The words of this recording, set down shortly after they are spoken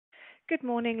Good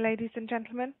morning, ladies and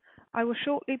gentlemen. I will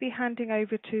shortly be handing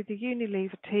over to the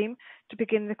Unilever team to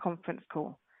begin the conference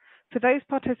call. For those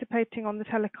participating on the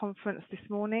teleconference this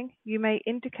morning, you may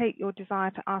indicate your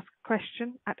desire to ask a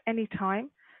question at any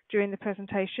time during the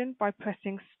presentation by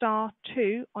pressing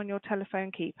 *2 on your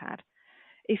telephone keypad.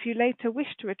 If you later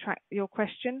wish to retract your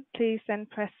question, please then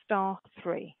press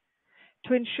 *3.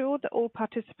 To ensure that all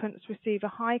participants receive a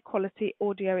high-quality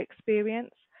audio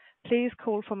experience, please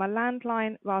call from a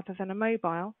landline rather than a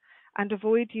mobile and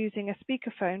avoid using a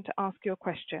speakerphone to ask your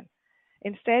question.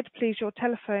 Instead, please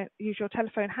use your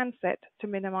telephone handset to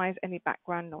minimize any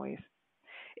background noise.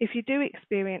 If you do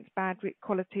experience bad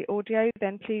quality audio,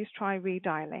 then please try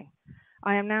redialing.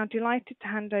 I am now delighted to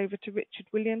hand over to Richard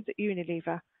Williams at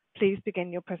Unilever. Please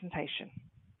begin your presentation.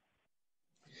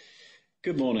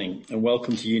 Good morning and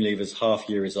welcome to Unilever's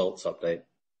half-year results update.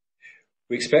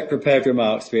 We expect prepared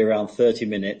remarks to be around 30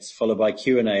 minutes, followed by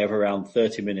Q&A of around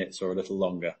 30 minutes or a little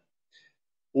longer.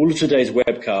 All of today's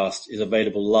webcast is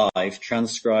available live,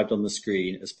 transcribed on the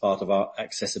screen as part of our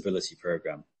accessibility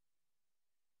program.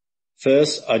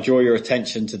 First, I draw your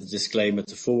attention to the disclaimer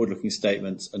to forward-looking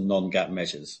statements and non-GAAP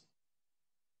measures.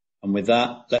 And with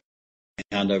that, let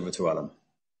me hand over to Alan.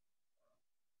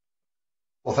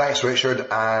 Well, thanks, Richard,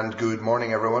 and good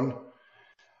morning, everyone.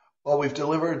 Well, we've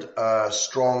delivered a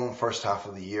strong first half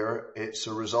of the year. It's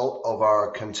a result of our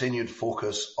continued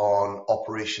focus on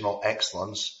operational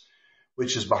excellence,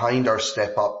 which is behind our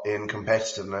step up in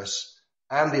competitiveness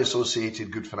and the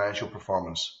associated good financial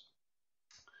performance.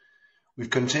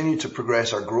 We've continued to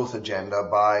progress our growth agenda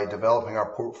by developing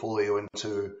our portfolio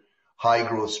into high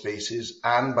growth spaces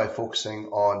and by focusing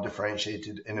on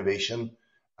differentiated innovation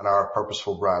and our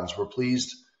purposeful brands. We're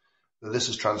pleased that this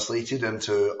is translated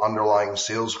into underlying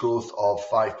sales growth of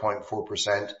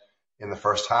 5.4% in the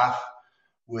first half,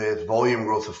 with volume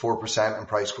growth of 4% and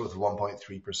price growth of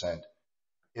 1.3%.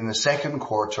 In the second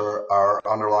quarter, our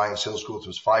underlying sales growth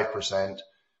was 5%,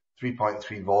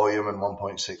 3.3 volume and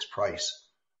 1.6 price.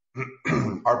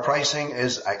 Our pricing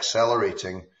is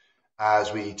accelerating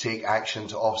as we take action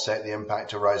to offset the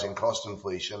impact of rising cost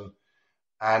inflation,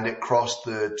 and it crossed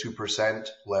the 2%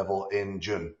 level in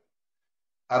June.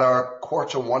 At our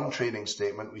quarter one trading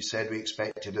statement, we said we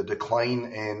expected a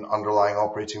decline in underlying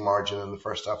operating margin in the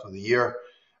first half of the year,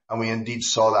 and we indeed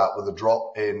saw that with a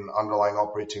drop in underlying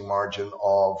operating margin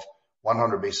of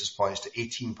 100 basis points to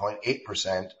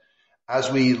 18.8%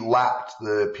 as we lapped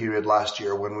the period last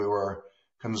year when we were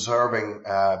conserving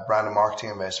brand and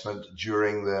marketing investment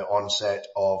during the onset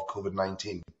of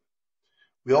COVID-19.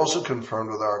 We also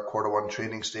confirmed with our quarter one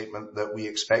trading statement that we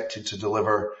expected to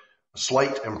deliver a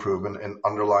slight improvement in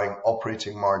underlying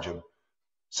operating margin.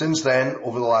 Since then,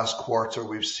 over the last quarter,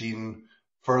 we've seen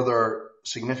further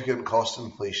significant cost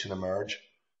inflation emerge.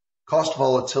 Cost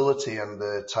volatility and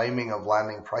the timing of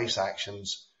landing price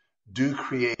actions do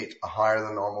create a higher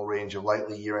than normal range of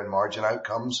likely year-end margin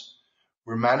outcomes.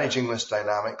 We're managing this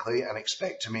dynamically and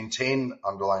expect to maintain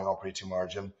underlying operating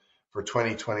margin for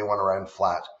 2021 around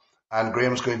flat. And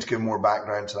Graham's going to give more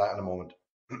background to that in a moment.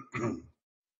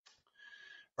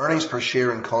 Earnings per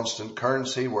share in constant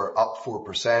currency were up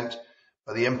 4%,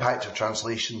 but the impact of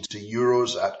translation to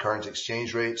euros at current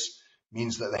exchange rates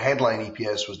means that the headline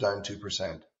EPS was down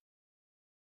 2%.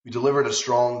 We delivered a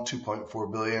strong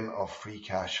 2.4 billion of free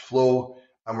cash flow,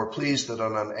 and we're pleased that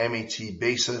on an MAT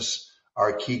basis,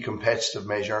 our key competitive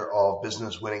measure of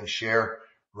business winning share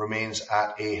remains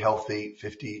at a healthy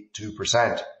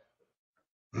 52%.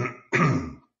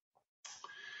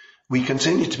 We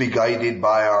continue to be guided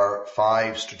by our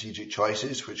 5 strategic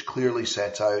choices, which clearly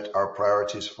set out our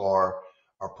priorities for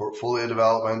our portfolio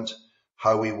development,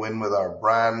 how we win with our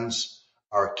brands,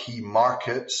 our key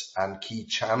markets and key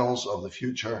channels of the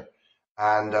future,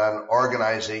 and an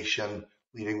organization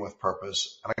leading with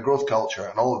purpose and a growth culture,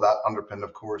 and all of that underpinned,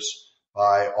 of course,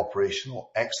 by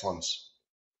operational excellence.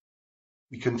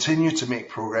 We continue to make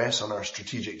progress on our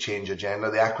strategic change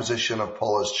agenda. The acquisition of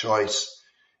Paula's Choice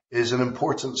is an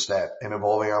important step in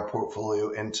evolving our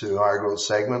portfolio into higher growth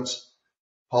segments.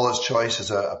 Paula's Choice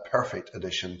is a perfect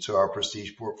addition to our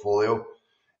prestige portfolio.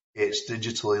 It's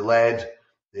digitally led,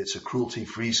 it's a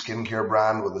cruelty-free skincare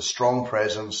brand with a strong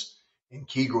presence in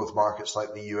key growth markets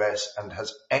like the US and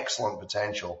has excellent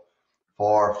potential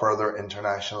for further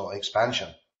international expansion.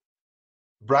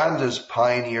 The brand has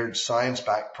pioneered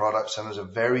science-backed products and has a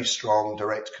very strong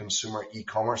direct-to-consumer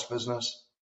e-commerce business.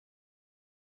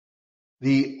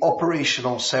 The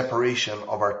operational separation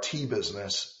of our tea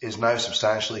business is now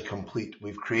substantially complete.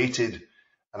 We've created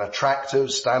an attractive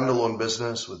standalone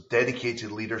business with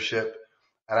dedicated leadership,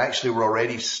 and actually we're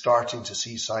already starting to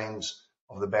see signs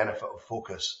of the benefit of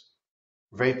focus.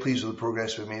 We're very pleased with the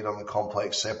progress we've made on the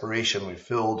complex separation. We've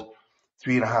filled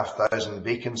 3,500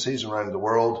 vacancies around the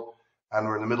world, and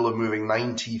we're in the middle of moving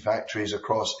 9 tea factories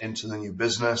across into the new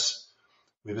business.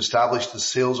 We've established the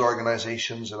sales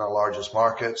organizations in our largest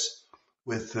markets,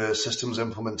 with the systems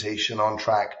implementation on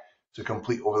track to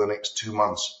complete over the next 2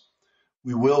 months.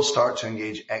 We will start to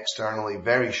engage externally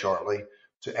very shortly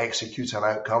to execute an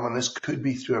outcome, and this could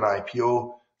be through an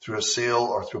IPO, through a sale,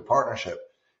 or through a partnership.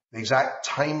 The exact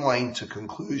timeline to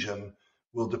conclusion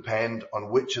will depend on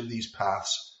which of these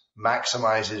paths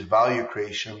maximizes value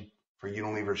creation for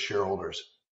Unilever shareholders.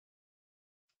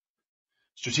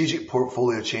 Strategic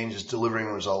portfolio change is delivering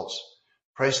results.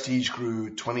 Prestige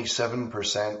grew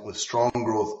 27% with strong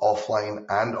growth offline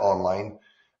and online,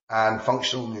 and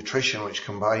functional nutrition, which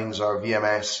combines our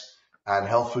VMS and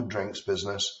health food drinks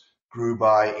business, grew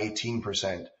by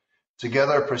 18%.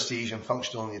 Together, Prestige and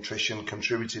functional nutrition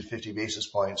contributed 50 basis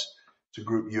points to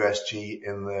group USG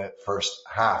in the first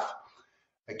half.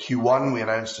 At Q1, we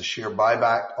announced a share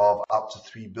buyback of up to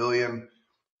 3 billion,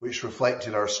 which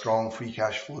reflected our strong free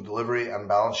cash flow delivery and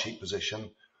balance sheet position.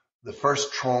 The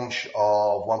first tranche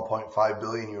of 1.5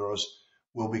 billion euros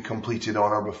will be completed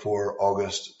on or before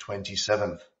August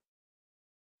 27th.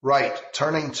 Right,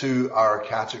 turning to our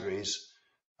categories.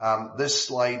 This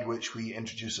slide, which we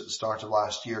introduced at the start of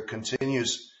last year,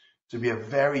 continues to be a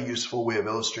very useful way of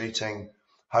illustrating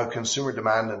how consumer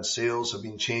demand and sales have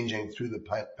been changing through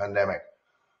the pandemic.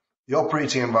 The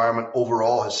operating environment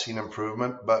overall has seen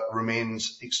improvement, but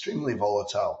remains extremely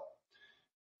volatile.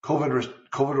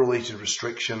 COVID-related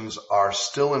restrictions are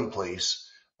still in place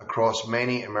across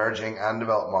many emerging and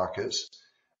developed markets,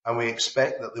 and we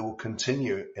expect that they will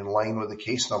continue in line with the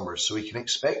case numbers. So we can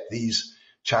expect these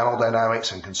channel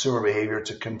dynamics and consumer behavior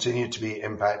to continue to be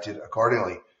impacted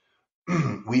accordingly.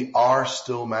 We are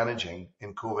still managing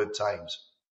in COVID times.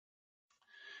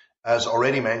 As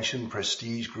already mentioned,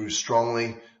 Prestige grew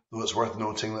strongly, though it's worth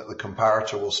noting that the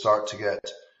comparator will start to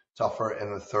get tougher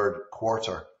in the third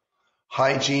quarter.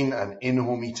 Hygiene and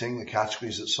in-home eating, the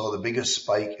categories that saw the biggest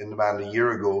spike in demand a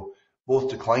year ago, both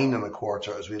declined in the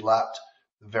quarter as we lapped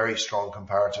the very strong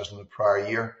comparators in the prior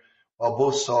year. While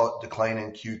both saw a decline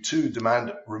in Q2,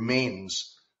 demand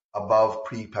remains above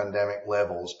pre-pandemic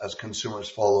levels as consumers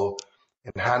follow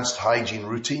enhanced hygiene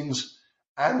routines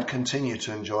and continue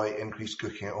to enjoy increased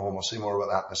cooking at home. I'll say more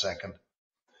about that in a second.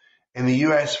 In the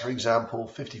US, for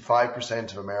example,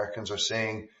 55% of Americans are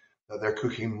saying that they're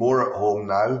cooking more at home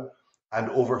now,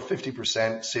 and over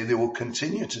 50% say they will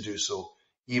continue to do so,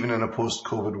 even in a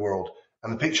post-COVID world.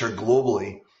 And the picture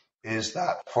globally is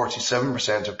that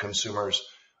 47% of consumers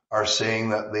are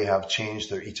saying that they have changed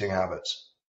their eating habits.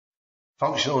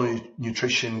 Functional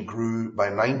nutrition grew by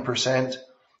 9%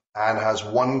 and has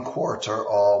 1 quarter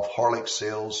of Horlicks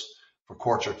sales for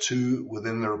quarter 2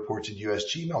 within the reported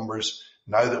USG numbers,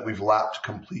 now that we've lapped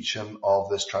completion of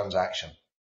this transaction.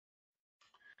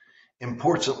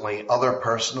 Importantly, other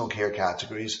personal care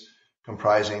categories,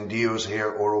 comprising deos, hair,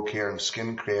 oral care, and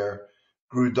skin care,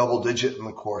 grew double-digit in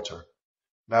the quarter.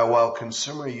 Now, while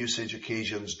consumer usage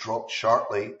occasions dropped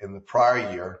sharply in the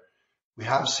prior year, we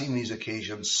have seen these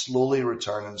occasions slowly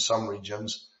return in some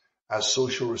regions as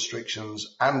social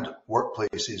restrictions and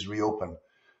workplaces reopen.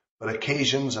 But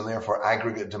occasions, and therefore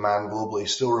aggregate demand globally,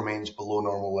 still remains below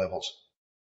normal levels.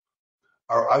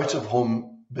 Our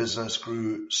out-of-home business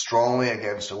grew strongly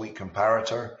against a weak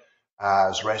comparator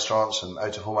as restaurants and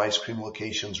out-of-home ice cream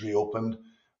locations reopened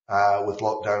with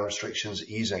lockdown restrictions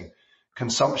easing.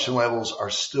 Consumption levels are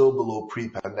still below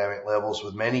pre-pandemic levels,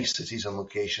 with many cities and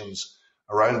locations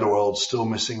around the world still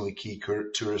missing the key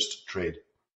tourist trade.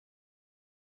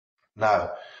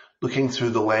 Now, looking through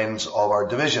the lens of our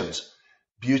divisions,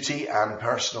 beauty and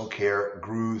personal care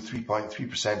grew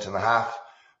 3.3% in the half,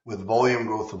 with volume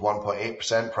growth of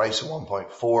 1.8%, price of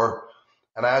 1.4%,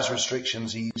 and as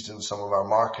restrictions eased in some of our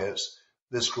markets,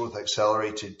 this growth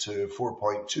accelerated to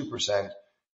 4.2%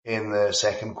 in the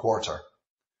second quarter.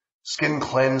 Skin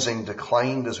cleansing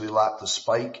declined as we lapped the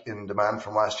spike in demand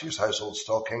from last year's household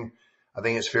stocking. I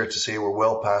think it's fair to say we're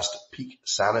well past peak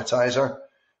sanitizer,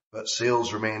 but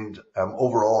sales remained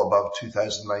overall above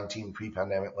 2019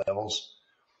 pre-pandemic levels.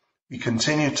 We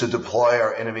continue to deploy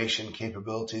our innovation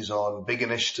capabilities on big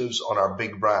initiatives on our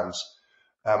big brands.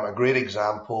 A great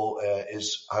example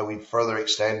is how we further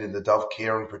extended the Dove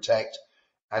Care and Protect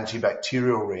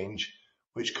antibacterial range,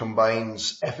 which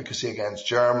combines efficacy against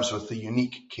germs with the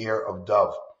unique care of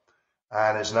Dove,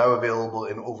 and is now available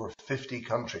in over 50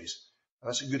 countries. And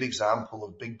that's a good example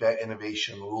of big bet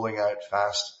innovation rolling out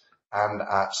fast and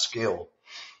at scale.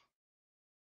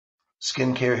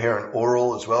 Skincare, hair and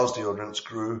oral, as well as deodorants,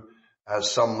 grew as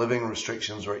some living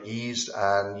restrictions were eased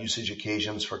and usage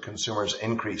occasions for consumers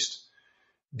increased.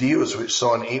 Deos, which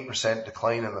saw an 8%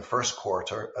 decline in the first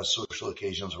quarter as social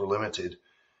occasions were limited,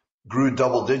 grew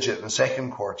double-digit in the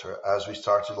second quarter as we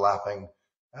started lapping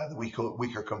the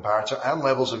weaker comparator and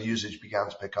levels of usage began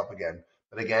to pick up again,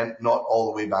 but again, not all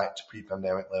the way back to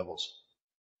pre-pandemic levels.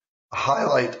 A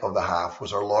highlight of the half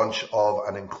was our launch of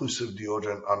an inclusive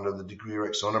deodorant under the Degree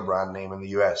Rexona brand name in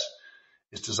the US.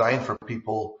 It's designed for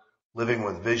people living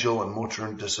with visual and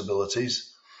motor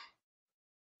disabilities,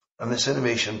 and this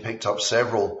innovation picked up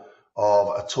several of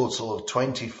a total of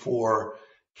 24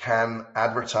 Cannes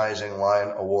Advertising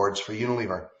Lion Awards for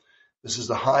Unilever. This is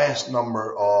the highest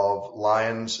number of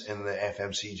lions in the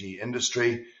FMCG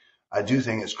industry. I do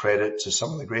think it's credit to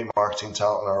some of the great marketing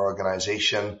talent in our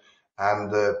organization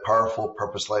and the powerful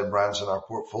purpose-led brands in our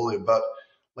portfolio. But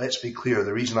let's be clear,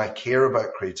 the reason I care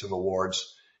about creative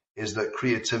awards is that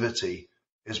creativity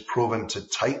is proven to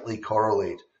tightly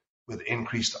correlate with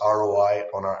increased ROI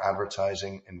on our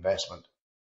advertising investment.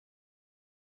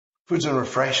 Foods and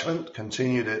refreshment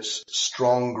continued its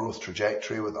strong growth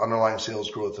trajectory with underlying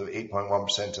sales growth of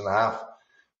 8.1% in the half,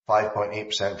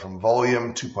 5.8% from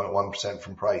volume, 2.1%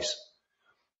 from price.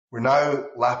 We're now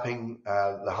lapping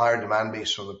the higher demand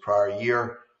base from the prior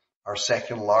year. Our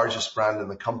second largest brand in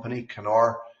the company,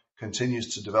 Knorr,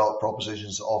 continues to develop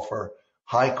propositions that offer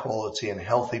high quality and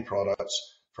healthy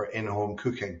products for in-home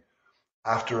cooking.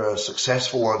 After a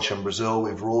successful launch in Brazil,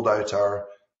 we've rolled out our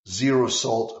zero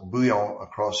salt bouillon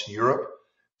across Europe,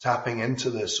 tapping into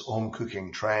this home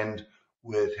cooking trend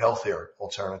with healthier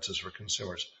alternatives for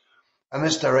consumers. And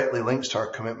this directly links to our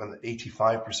commitment that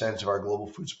 85% of our global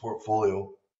foods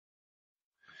portfolio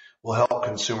will help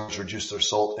consumers reduce their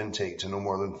salt intake to no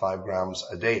more than 5 grams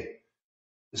a day.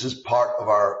 This is part of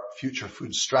our future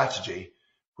food strategy,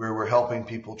 where we're helping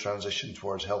people transition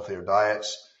towards healthier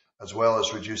diets, as well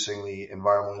as reducing the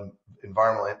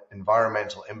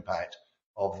environmental impact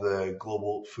of the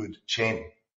global food chain.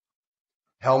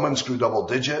 Hellmann's grew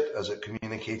double-digit as it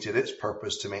communicated its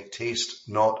purpose to make taste,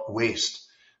 not waste,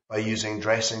 by using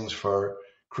dressings for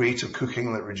creative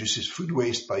cooking that reduces food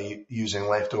waste by using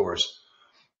leftovers.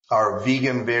 Our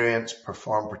vegan variants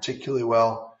perform particularly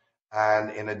well,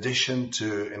 and in addition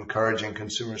to encouraging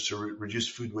consumers to reduce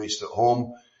food waste at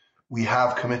home, we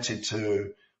have committed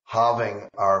to halving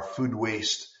our food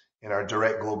waste in our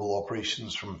direct global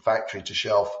operations from factory to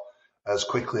shelf as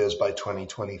quickly as by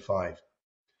 2025.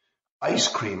 Ice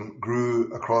cream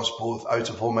grew across both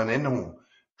out-of-home and in-home,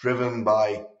 driven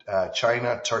by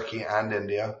China, Turkey and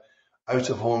India.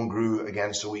 Out-of-home grew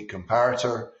against a weak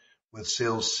comparator, with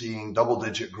sales seeing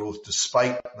double-digit growth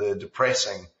despite the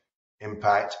depressing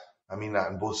impact, I mean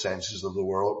that in both senses of the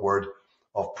word,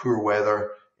 of poor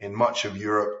weather in much of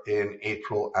Europe in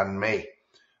April and May.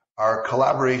 Our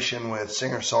collaboration with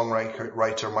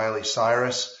singer-songwriter Miley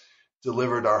Cyrus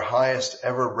delivered our highest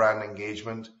ever brand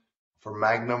engagement for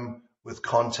Magnum with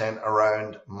content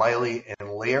around Miley in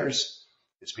layers.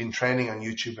 It's been trending on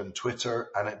YouTube and Twitter,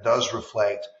 and it does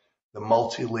reflect the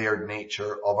multi-layered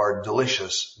nature of our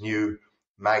delicious new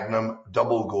Magnum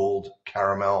Double Gold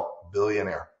Caramel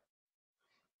Billionaire.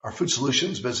 Our food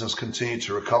solutions business continued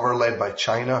to recover, led by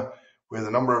China, where the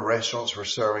number of restaurants we're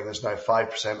serving is now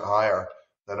 5% higher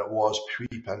than it was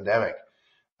pre-pandemic.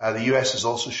 The US is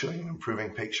also showing an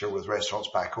improving picture with restaurants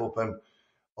back open,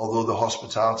 although the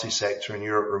hospitality sector in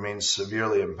Europe remains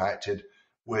severely impacted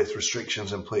with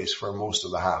restrictions in place for most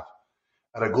of the half.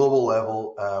 At a global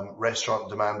level, restaurant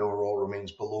demand overall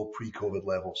remains below pre-COVID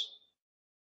levels.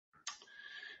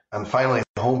 And finally,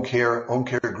 home care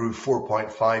grew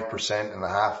 4.5% in the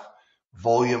half,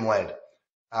 volume-led.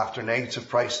 After negative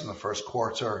price in the first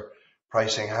quarter,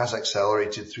 pricing has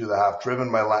accelerated through the half, driven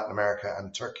by Latin America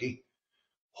and Turkey.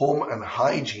 Home and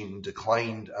hygiene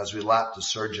declined as we lapped the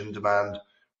surge in demand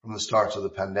from the start of the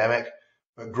pandemic,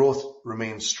 but growth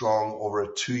remains strong over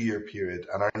a 2-year period,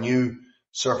 and our new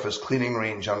surface cleaning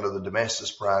range under the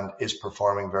Domestos brand is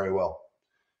performing very well.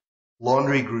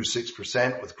 Laundry grew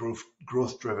 6% with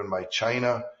growth driven by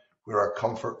China, where our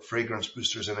comfort fragrance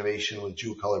boosters innovation with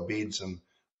dual color beads and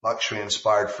luxury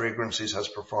inspired fragrances has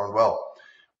performed well.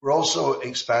 We're also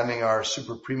expanding our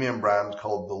super premium brand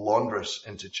called The Laundress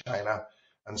into China,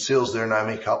 and sales there now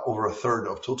make up over a third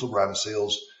of total brand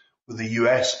sales, with the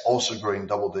US also growing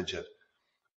double digit.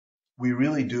 We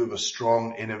really do have a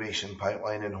strong innovation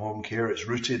pipeline in home care. It's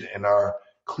rooted in our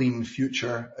Clean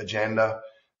Future agenda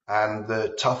and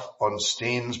the tough on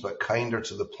stains but kinder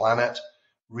to the planet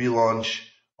relaunch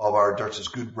of our Dirt is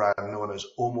Good brand known as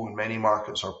Omo in many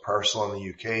markets or Persil in the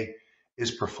UK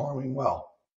is performing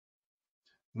well.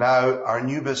 Now, our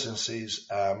new businesses,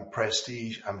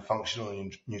 Prestige and Functional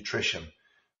Nutrition.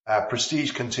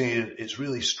 Prestige continued its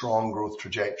really strong growth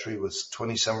trajectory with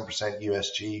 27%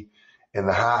 USG in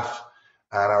the half,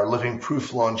 and our Living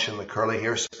Proof launch in the curly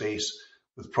hair space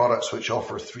with products which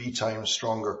offer 3 times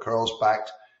stronger curls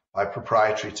backed by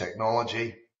proprietary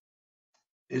technology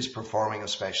is performing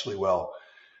especially well.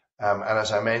 And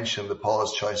as I mentioned, the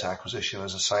Paula's Choice acquisition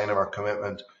is a sign of our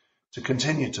commitment to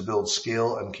continue to build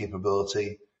scale and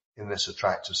capability in this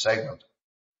attractive segment.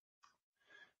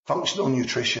 Functional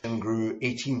Nutrition grew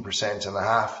 18% in the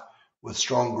half, with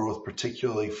strong growth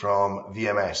particularly from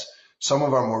VMS. Some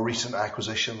of our more recent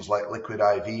acquisitions like Liquid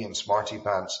IV and Smarty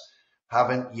Pants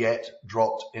haven't yet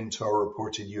dropped into our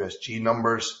reported USG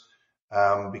numbers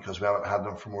because we haven't had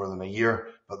them for more than a year,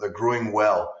 but they're growing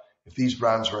well. If these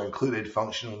brands were included,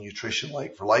 Functional Nutrition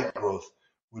like-for-like growth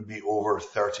would be over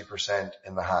 30%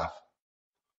 in the half.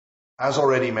 As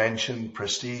already mentioned,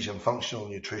 Prestige and Functional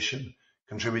Nutrition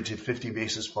contributed 50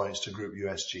 basis points to group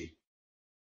USG.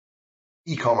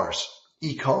 E-commerce.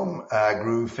 E-com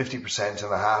grew 50% in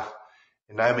the half.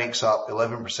 It now makes up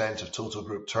 11% of total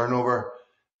group turnover.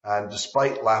 And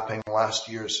despite lapping last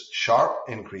year's sharp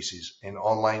increases in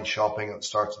online shopping at the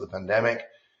start of the pandemic,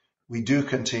 we do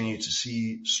continue to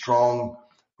see strong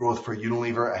growth for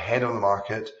Unilever ahead of the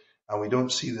market, and we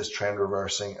don't see this trend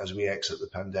reversing as we exit the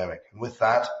pandemic. And with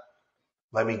that,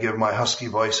 let me give my husky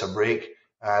voice a break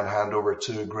and hand over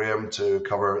to Graham to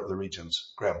cover the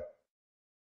regions. Graham.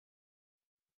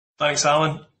 Thanks,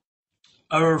 Alan.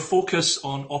 Our focus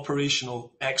on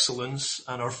operational excellence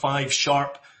and our 5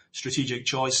 sharp strategic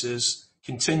choices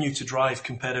continue to drive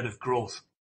competitive growth.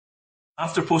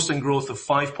 After posting growth of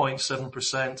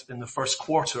 5.7% in the first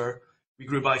quarter, we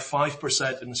grew by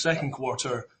 5% in the second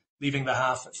quarter, leaving the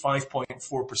half at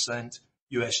 5.4%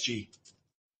 USG.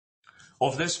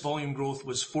 Of this, volume growth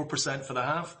was 4% for the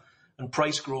half, and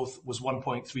price growth was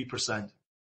 1.3%.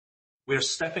 We are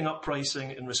stepping up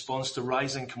pricing in response to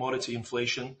rising commodity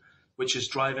inflation, which is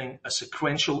driving a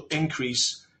sequential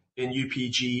increase in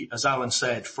UPG, as Alan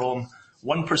said, from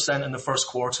 1% in the first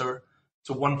quarter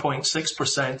to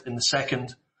 1.6% in the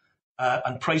second,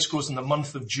 and price growth in the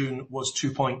month of June was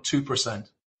 2.2%.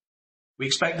 We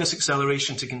expect this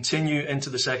acceleration to continue into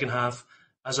the second half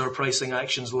as our pricing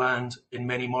actions land in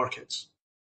many markets.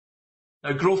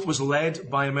 Now, growth was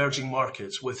led by emerging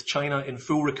markets, with China in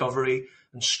full recovery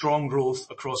and strong growth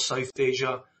across South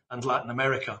Asia and Latin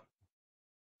America.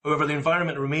 However, the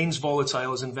environment remains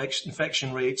volatile as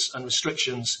infection rates and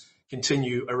restrictions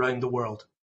continue around the world.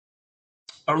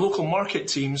 Our local market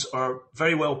teams are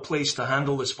very well placed to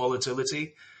handle this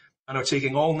volatility and are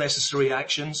taking all necessary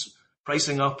actions,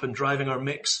 pricing up and driving our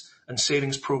mix and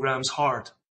savings programs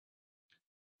hard.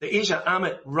 The Asia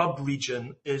AMET RUB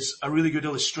region is a really good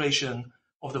illustration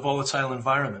of the volatile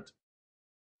environment.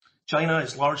 China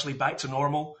is largely back to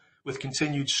normal with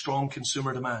continued strong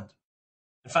consumer demand.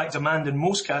 In fact, demand in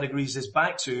most categories is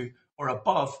back to or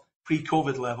above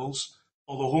pre-COVID levels,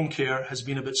 although home care has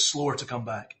been a bit slower to come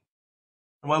back.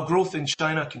 And while growth in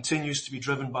China continues to be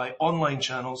driven by online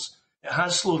channels, it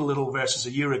has slowed a little versus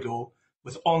a year ago,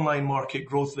 with online market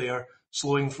growth there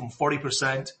slowing from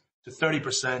 40% to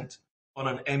 30% on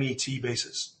an MET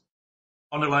basis.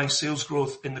 Underlying sales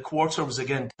growth in the quarter was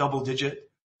again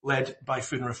double-digit, led by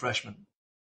food and refreshment.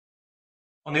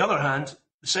 On the other hand,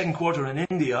 the second quarter in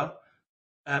India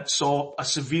saw a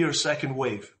severe second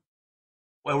wave.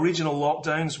 While regional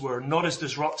lockdowns were not as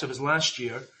disruptive as last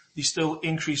year, they still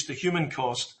increased the human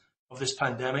cost of this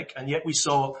pandemic, and yet we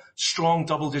saw strong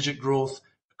double-digit growth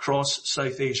across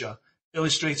South Asia,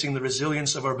 illustrating the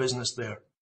resilience of our business there.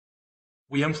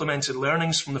 We implemented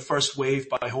learnings from the first wave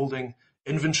by holding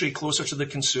inventory closer to the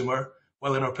consumer,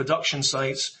 while in our production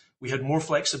sites we had more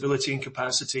flexibility and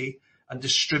capacity and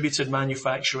distributed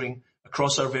manufacturing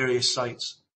across our various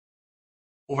sites.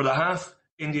 Over the half,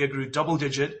 India grew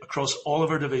double-digit across all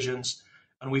of our divisions,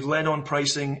 and we've led on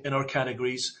pricing in our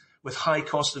categories with high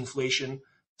cost inflation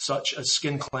such as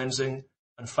skin cleansing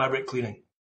and fabric cleaning.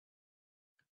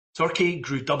 Turkey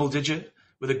grew double-digit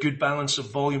with a good balance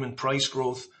of volume and price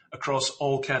growth across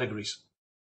all categories.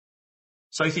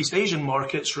 Southeast Asian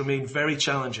markets remain very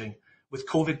challenging, with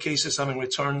COVID cases having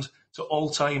returned to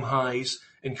all-time highs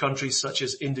in countries such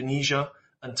as Indonesia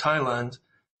and Thailand,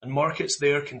 and markets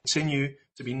there continue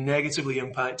to be negatively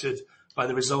impacted by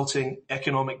the resulting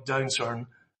economic downturn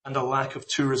and a lack of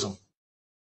tourism.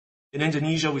 In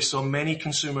Indonesia, we saw many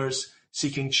consumers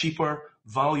seeking cheaper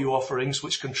value offerings,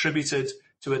 which contributed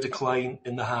to a decline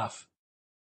in the half.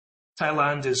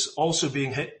 Thailand is also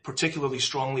being hit particularly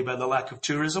strongly by the lack of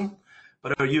tourism,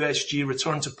 but our USG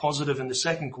returned to positive in the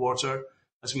second quarter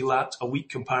as we lapped a weak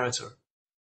comparator.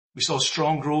 We saw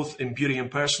strong growth in beauty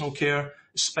and personal care,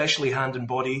 especially hand and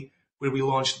body, where we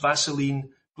launched Vaseline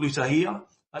Glutathione.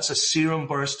 That's a serum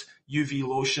burst UV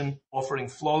lotion offering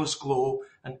flawless glow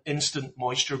and instant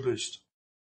moisture boost.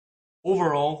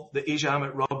 Overall, the Asia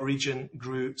AMET RUB region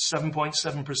grew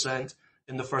 7.7%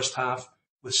 in the first half,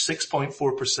 with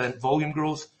 6.4% volume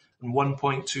growth and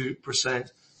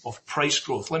 1.2% of price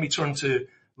growth. Let me turn to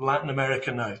Latin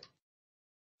America now.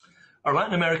 Our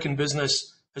Latin American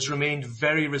business has remained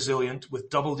very resilient with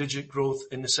double-digit growth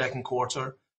in the second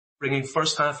quarter, bringing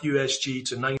first half USG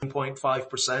to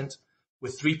 9.5%,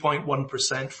 with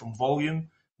 3.1% from volume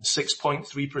and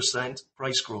 6.3%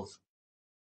 price growth.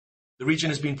 The region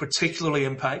has been particularly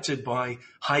impacted by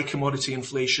high commodity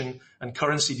inflation and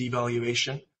currency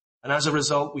devaluation, and as a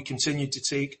result, we continued to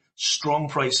take strong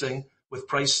pricing, with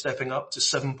price stepping up to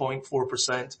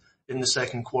 7.4% in the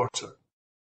second quarter.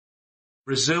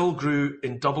 Brazil grew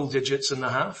in double digits in the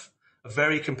half, a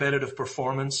very competitive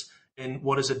performance in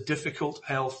what is a difficult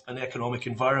health and economic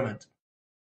environment.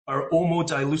 Our Omo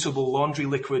dilutable laundry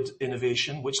liquid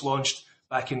innovation, which launched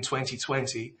back in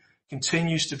 2020,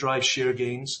 continues to drive share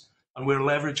gains, and we're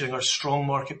leveraging our strong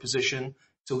market position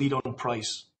to lead on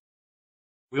price.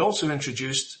 We also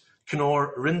introduced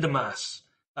Knorr Rindemas.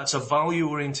 That's a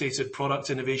value-orientated product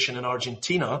innovation in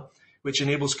Argentina, which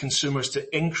enables consumers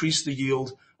to increase the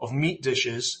yield of meat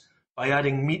dishes by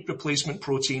adding meat replacement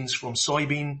proteins from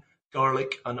soybean,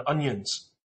 garlic, and onions.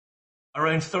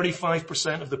 Around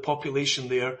 35% of the population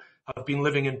there have been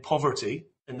living in poverty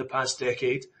in the past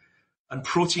decade, and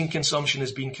protein consumption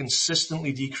has been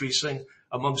consistently decreasing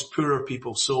amongst poorer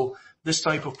people. So this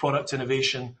type of product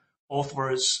innovation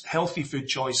offers healthy food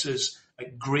choices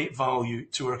at great value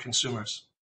to our consumers.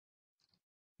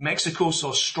 Mexico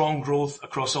saw strong growth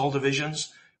across all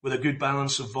divisions with a good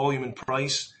balance of volume and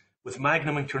price, with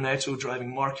Magnum and Cornetto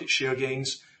driving market share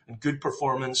gains and good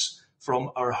performance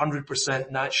from our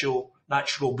 100%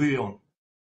 natural bouillon.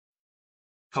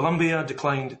 Colombia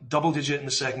declined double-digit in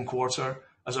the second quarter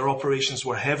as our operations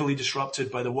were heavily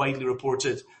disrupted by the widely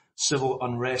reported civil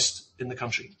unrest in the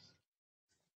country.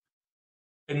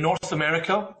 In North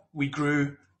America, we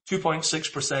grew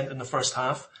 2.6% in the first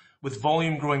half, with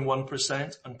volume growing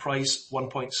 1% and price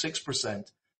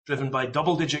 1.6%, driven by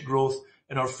double-digit growth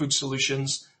in our food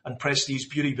solutions and prestige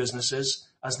beauty businesses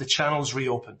as the channels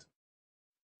reopened.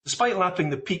 Despite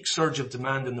lapping the peak surge of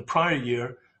demand in the prior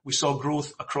year, we saw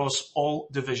growth across all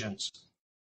divisions.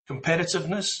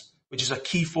 Competitiveness, which is a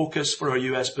key focus for our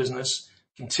US business,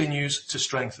 continues to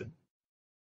strengthen.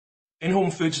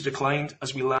 In-home foods declined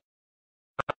as we lapped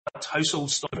household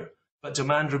stock, but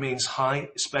demand remains high,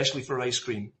 especially for ice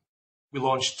cream. We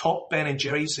launched top Ben &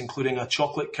 Jerry's, including a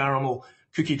chocolate caramel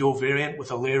cookie dough variant with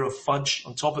a layer of fudge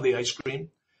on top of the ice cream,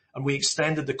 and we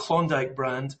extended the Klondike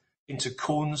brand into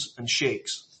cones and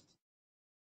shakes.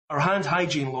 Our hand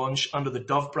hygiene launch under the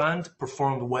Dove brand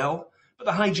performed well, but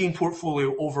the hygiene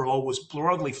portfolio overall was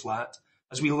broadly flat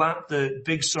as we lapped the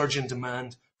big surge in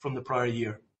demand from the prior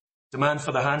year. Demand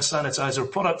for the hand sanitizer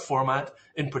product format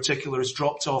in particular has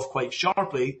dropped off quite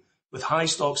sharply, with high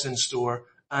stocks in store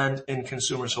and in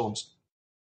consumers' homes.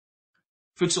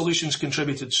 Food solutions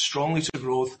contributed strongly to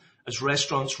growth as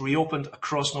restaurants reopened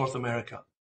across North America.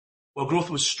 While growth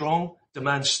was strong,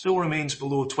 demand still remains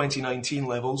below 2019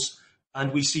 levels,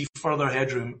 and we see further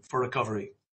headroom for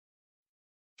recovery.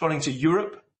 Turning to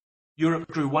Europe, Europe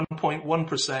grew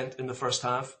 1.1% in the first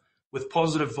half, with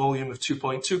positive volume of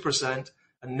 2.2%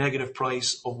 and negative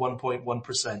price of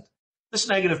 1.1%. This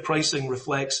negative pricing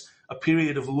reflects a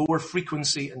period of lower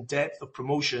frequency and depth of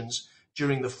promotions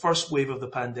during the first wave of the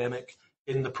pandemic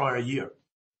in the prior year.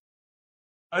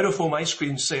 Out-of-home ice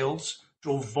cream sales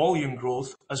drove volume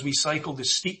growth as we cycled the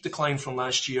steep decline from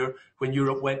last year when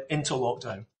Europe went into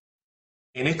lockdown.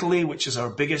 In Italy, which is our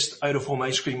biggest out-of-home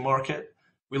ice cream market,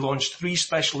 we launched 3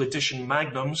 special edition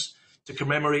Magnums to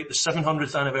commemorate the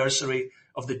 700th anniversary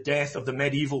of the death of the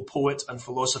medieval poet and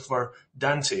philosopher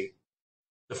Dante.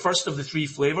 The first of the 3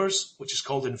 flavors, which is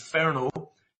called Inferno,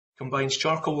 combines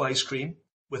charcoal ice cream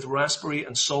with raspberry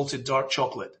and salted dark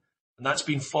chocolate, and that's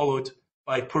been followed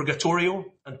by Purgatorio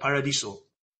and Paradiso.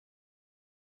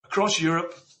 Across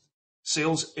Europe,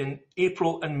 sales in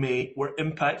April and May were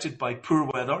impacted by poor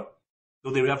weather,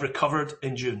 though they have recovered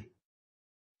in June.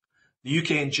 The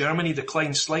UK and Germany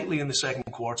declined slightly in the second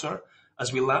quarter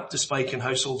as we lapped a spike in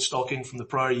household stocking from the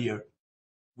prior year.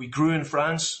 We grew in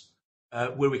France,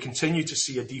 where we continue to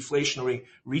see a deflationary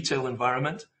retail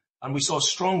environment, and we saw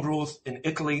strong growth in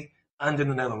Italy and in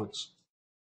the Netherlands.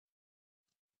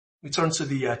 We turn to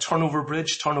the turnover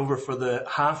bridge. Turnover for the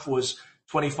half was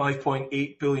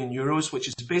 €25.8 billion, which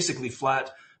is basically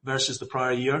flat versus the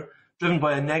prior year, driven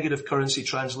by a negative currency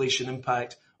translation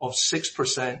impact of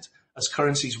 6% as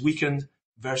currencies weakened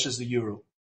versus the euro.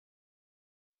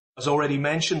 As already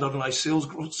mentioned, underlying sales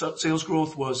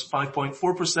growth was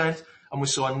 5.4%, and we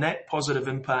saw a net positive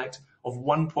impact of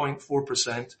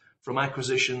 1.4% from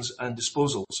acquisitions and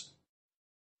disposals.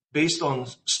 Based on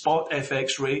spot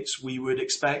FX rates, we would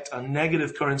expect a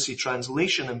negative currency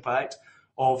translation impact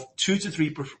of 2 to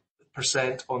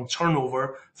 3% on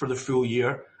turnover for the full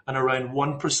year and around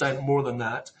 1% more than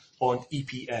that on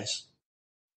EPS.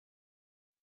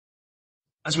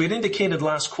 As we had indicated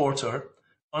last quarter,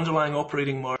 underlying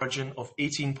operating margin of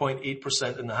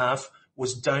 18.8% in the half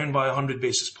was down by 100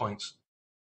 basis points.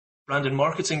 Brand and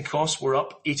marketing costs were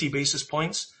up 80 basis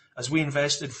points as we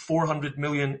invested 400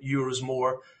 million euros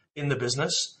more in the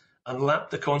business and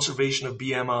lapped the conservation of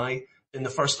BMI in the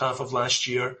first half of last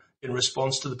year in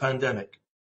response to the pandemic.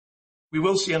 We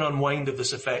will see an unwind of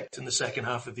this effect in the second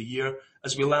half of the year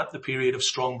as we lap the period of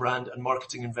strong brand and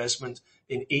marketing investment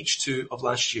in H2 of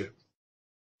last year.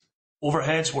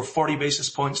 Overheads were 40 basis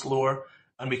points lower,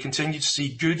 and we continue to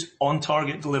see good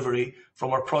on-target delivery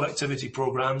from our productivity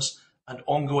programs and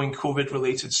ongoing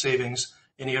COVID-related savings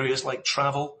in areas like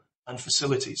travel and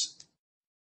facilities.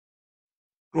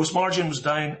 Gross margin was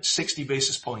down 60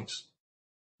 basis points.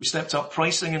 We stepped up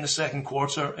pricing in the second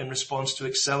quarter in response to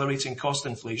accelerating cost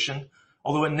inflation,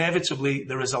 although inevitably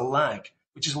there is a lag,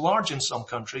 which is large in some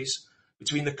countries,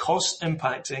 between the costs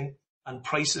impacting and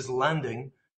prices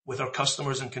landing with our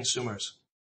customers and consumers.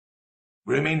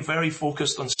 We remain very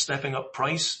focused on stepping up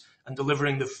price and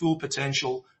delivering the full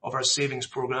potential of our savings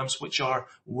programs, which are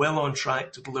well on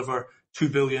track to deliver 2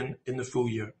 billion in the full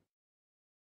year.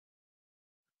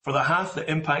 For the half, the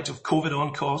impact of COVID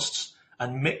on costs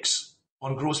and mix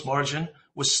on gross margin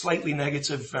was slightly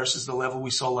negative versus the level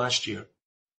we saw last year.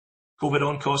 COVID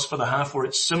on costs for the half were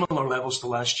at similar levels to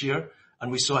last year,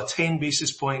 and we saw a 10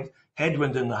 basis point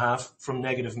headwind in the half from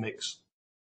negative mix.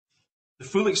 The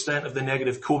full extent of the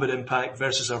negative COVID impact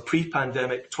versus our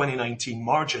pre-pandemic 2019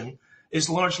 margin is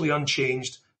largely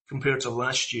unchanged compared to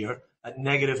last year at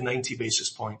negative 90 basis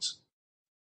points.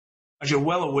 As you're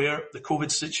well aware, the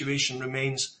COVID situation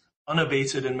remains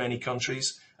unabated in many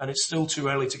countries, and it's still too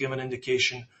early to give an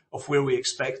indication of where we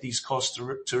expect these costs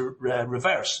to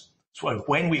reverse. Sorry,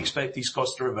 when we expect these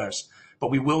costs to reverse,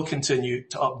 but we will continue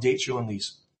to update you on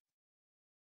these.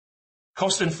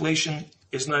 Cost inflation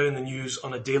is now in the news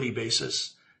on a daily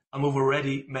basis, and we've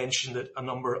already mentioned it a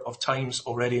number of times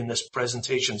already in this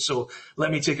presentation. So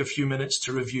let me take a few minutes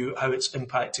to review how it's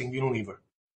impacting Unilever.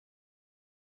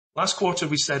 Last quarter,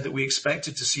 we said that we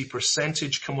expected to see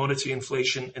percentage commodity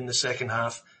inflation in the second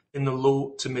half in the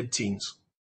low to mid-teens.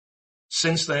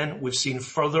 Since then, we've seen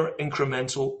further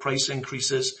incremental price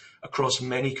increases across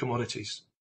many commodities.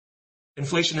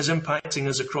 Inflation is impacting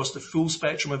us across the full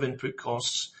spectrum of input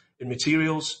costs in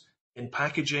materials, in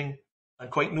packaging, and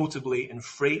quite notably in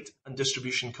freight and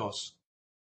distribution costs.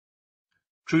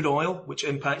 Crude oil, which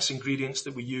impacts ingredients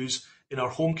that we use in our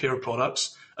home care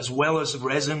products, as well as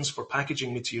resins for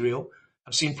packaging material,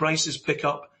 have seen prices pick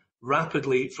up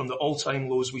rapidly from the all-time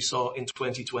lows we saw in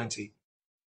 2020.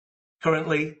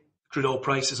 Currently, crude oil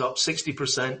price is up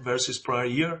 60% versus prior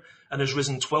year and has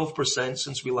risen 12%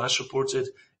 since we last reported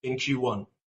in Q1.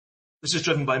 This is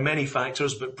driven by many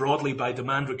factors, but broadly by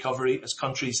demand recovery as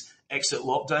countries exit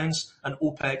lockdowns and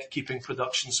OPEC keeping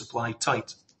production supply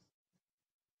tight.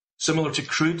 Similar to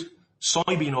crude,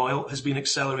 soybean oil has been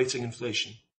accelerating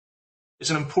inflation. It's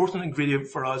an important ingredient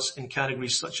for us in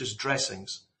categories such as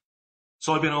dressings.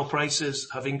 Soybean oil prices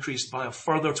have increased by a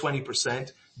further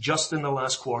 20% just in the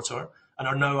last quarter and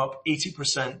are now up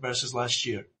 80% versus last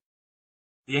year.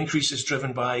 The increase is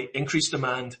driven by increased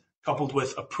demand coupled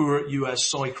with a poor US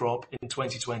soy crop in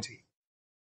 2020.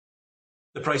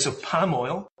 The price of palm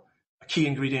oil, a key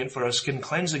ingredient for our skin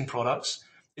cleansing products,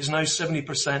 is now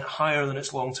 70% higher than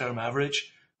its long-term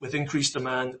average, with increased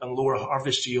demand and lower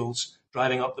harvest yields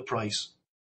driving up the price.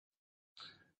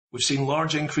 We've seen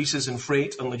large increases in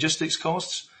freight and logistics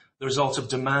costs, the result of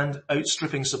demand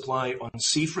outstripping supply on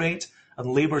sea freight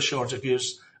and labour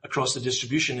shortages across the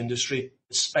distribution industry,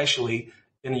 especially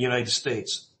in the United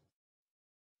States.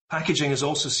 Packaging has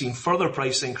also seen further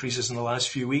price increases in the last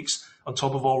few weeks on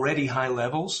top of already high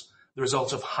levels, the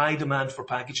result of high demand for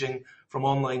packaging from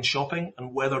online shopping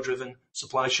and weather-driven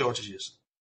supply shortages.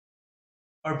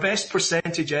 Our best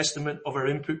percentage estimate of our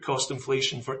input cost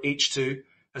inflation for H2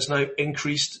 has now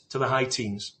increased to the high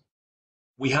teens.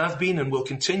 We have been and will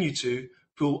continue to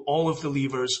pull all of the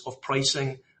levers of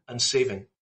pricing and saving.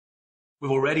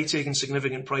 We've already taken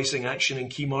significant pricing action in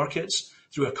key markets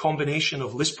through a combination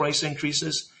of list price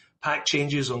increases, pack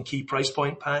changes on key price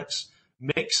point packs,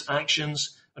 mix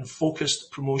actions, and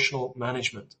focused promotional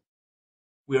management.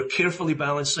 We are carefully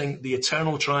balancing the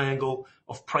eternal triangle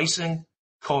of pricing,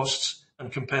 costs,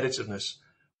 and competitiveness,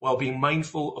 while being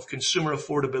mindful of consumer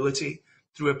affordability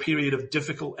through a period of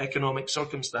difficult economic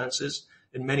circumstances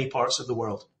in many parts of the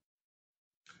world.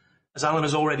 As Alan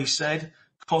has already said,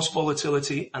 cost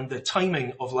volatility and the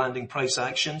timing of landing price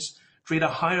actions create a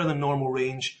higher than normal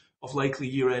range of likely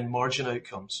year-end margin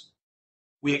outcomes.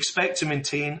 We expect to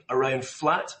maintain around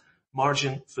flat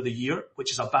margin for the year,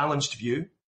 which is a balanced view.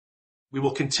 We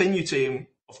will continue to aim,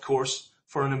 of course,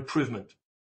 for an improvement.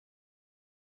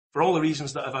 For all the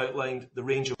reasons that I've outlined, the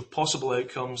range of possible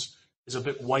outcomes is a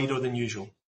bit wider than usual.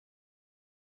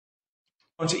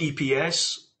 On to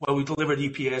EPS. While we delivered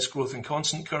EPS growth in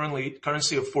constant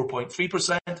currency of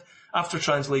 4.3%, after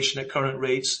translation at current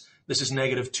rates, this is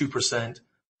negative 2%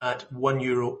 at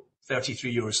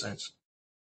 €1.33.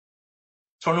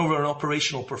 Turnover and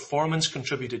operational performance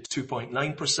contributed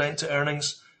 2.9% to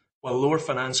earnings, while lower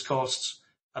finance costs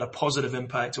had a positive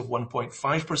impact of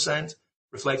 1.5%,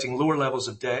 reflecting lower levels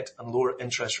of debt and lower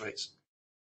interest rates.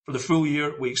 For the full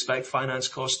year, we expect finance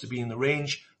costs to be in the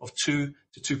range of 2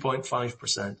 to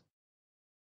 2.5%.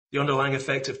 The underlying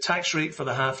effective tax rate for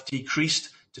the half decreased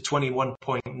to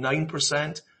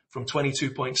 21.9% from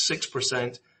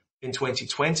 22.6% in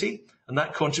 2020, and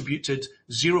that contributed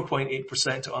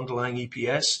 0.8% to underlying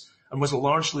EPS and was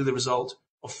largely the result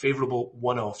of favourable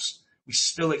one-offs. We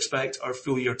still expect our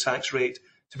full year tax rate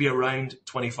to be around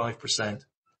 25%.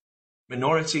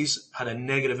 Minorities had a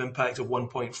negative impact of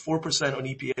 1.4% on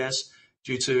EPS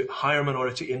due to higher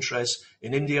minority interest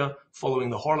in India following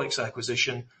the Horlicks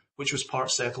acquisition, which was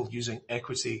part settled using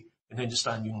equity in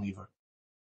Hindustan Unilever.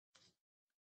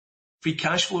 Free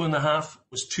cash flow in the half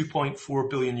was €2.4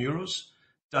 billion,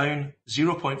 down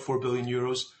 €0.4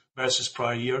 billion versus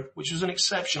prior year, which was an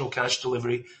exceptional cash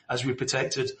delivery as we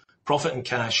protected profit and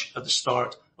cash at the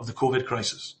start of the COVID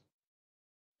crisis.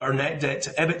 Our net debt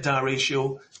to EBITDA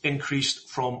ratio increased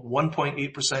from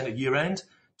 1.8% at year end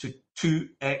to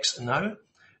 2x now,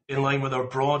 in line with our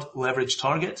broad leverage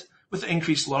target, with the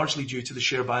increase largely due to the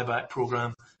share buyback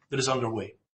programme that is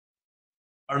underway.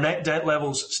 Our net debt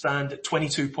levels stand at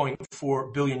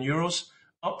 €22.4 billion,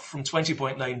 up from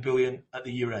 €20.9 billion at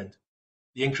the year end.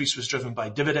 The increase was driven by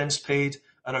dividends paid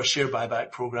and our share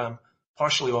buyback programme,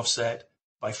 partially offset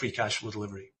by free cash flow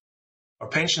delivery. Our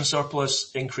pension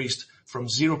surplus increased from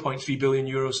 €0.3 billion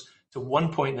to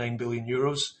 €1.9 billion.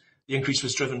 The increase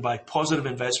was driven by positive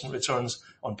investment returns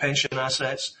on pension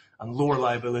assets and lower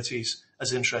liabilities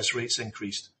as interest rates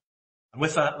increased. And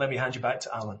with that, let me hand you back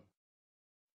to Alan.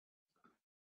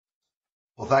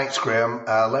 Well, thanks, Graham.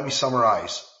 Let me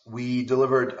summarise. We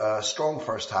delivered a strong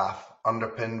first half,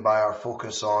 underpinned by our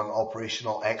focus on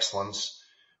operational excellence,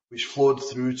 which flowed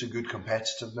through to good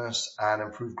competitiveness and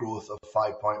improved growth of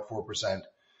 5.4%.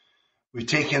 We've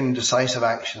taken decisive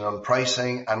action on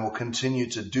pricing and will continue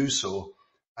to do so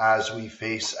as we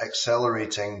face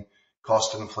accelerating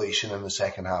cost inflation in the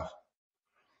second half.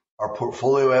 Our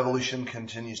portfolio evolution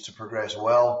continues to progress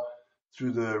well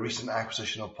through the recent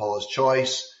acquisition of Paula's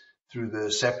Choice, through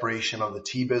the separation of the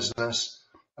tea business,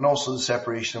 and also the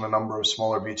separation of a number of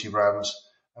smaller beauty brands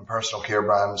and personal care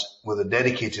brands with a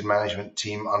dedicated management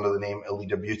team under the name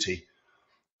Elida Beauty.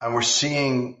 And we're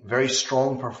seeing very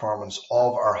strong performance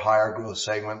of our higher growth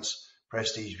segments,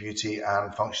 prestige beauty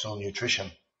and functional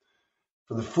nutrition.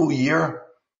 For the full year,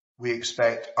 we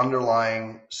expect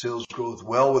underlying sales growth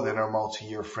well within our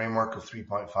multi-year framework of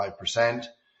 3.5%.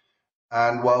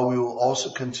 And while we will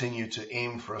also continue to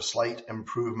aim for a slight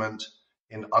improvement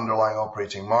in underlying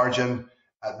operating margin,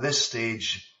 at this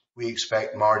stage, we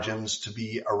expect margins to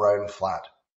be around flat.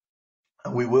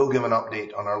 And we will give an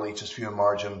update on our latest view of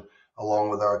margin along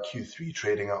with our Q3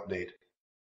 trading update.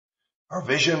 Our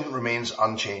vision remains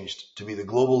unchanged, to be the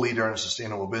global leader in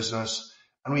sustainable business,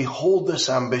 and we hold this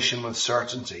ambition with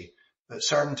certainty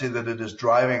that it is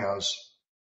driving us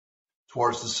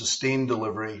towards the sustained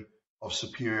delivery of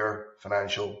superior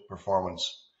financial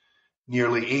performance.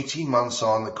 Nearly 18 months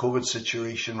on, the COVID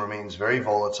situation remains very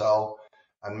volatile,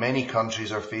 and many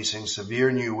countries are facing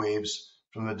severe new waves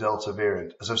from the Delta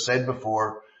variant. As I've said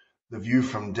before, the view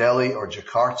from Delhi or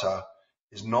Jakarta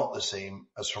is not the same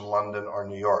as from London or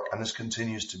New York, and this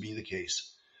continues to be the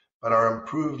case. But our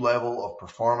improved level of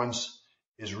performance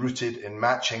is rooted in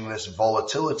matching this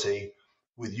volatility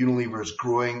with Unilever's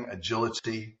growing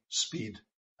agility, speed,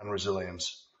 and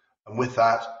resilience. And with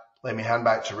that, let me hand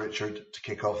back to Richard to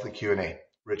kick off the Q&A.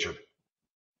 Richard.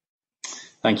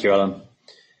 Thank you, Alan.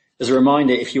 As a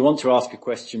reminder, if you want to ask a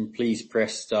question, please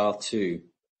press *2.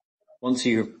 Once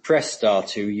you have pressed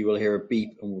 *2, you will hear a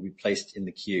beep and will be placed in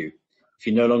the queue. If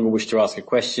you no longer wish to ask a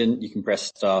question, you can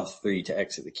press *3 to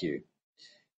exit the queue.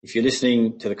 If you're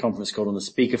listening to the conference call on the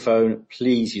speakerphone,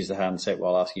 please use the handset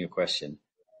while asking a question.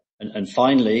 And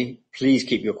finally, please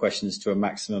keep your questions to a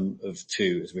maximum of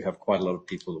 2, as we have quite a lot of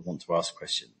people that want to ask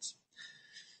questions.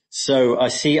 So I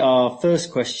see our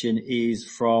first question is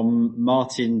from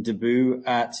Martin Deboo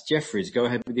at Jefferies. Go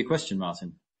ahead with your question,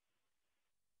 Martin.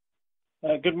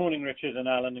 Good morning, Richard and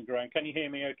Alan and Graham. Can you hear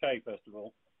me okay, first of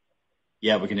all?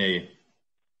 Yeah, we can hear you.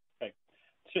 Okay.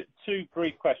 Two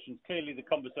brief questions. Clearly, the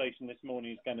conversation this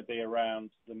morning is going to be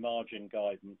around the margin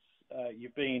guidance.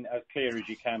 You've been as clear as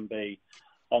you can be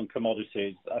on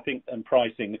commodities, I think, and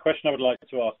pricing. The question I would like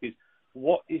to ask is,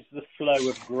 what is the flow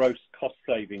of gross cost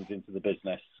savings into the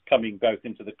business, coming both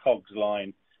into the COGS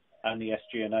line and the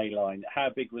SG&A line? How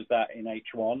big was that in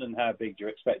H1 and how big do you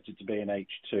expect it to be in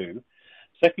H2?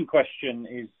 Second question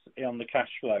is on the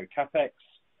cash flow. CapEx,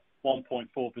 1.4%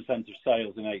 of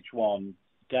sales in H1,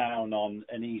 down on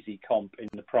an easy comp in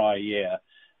the prior year.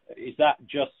 Is that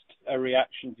just a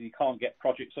reaction to you can't get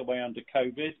projects away under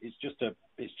COVID? It's just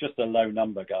a low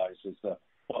number, guys, is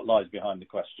what lies behind the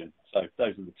question. So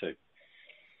those are the two.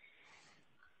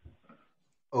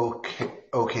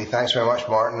 Okay. Thanks very much,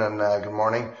 Martin, and good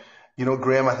morning.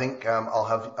 Graham, I think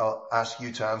I'll ask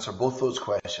you to answer both those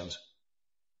questions.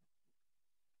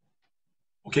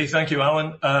 Okay, thank you,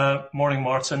 Alan. Morning,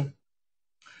 Martin.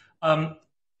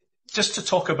 Just to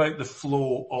talk about the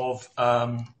flow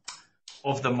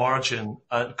of the margin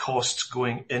and costs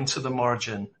going into the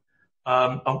margin.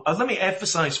 Let me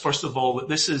emphasize, first of all, that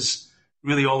this is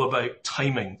really all about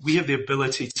timing. We have the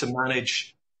ability to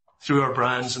manage through our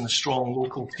brands and the strong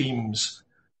local teams,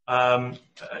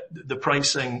 the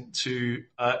pricing to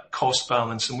cost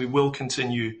balance, and we will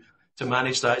continue to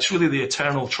manage that. It's really the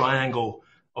eternal triangle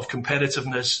of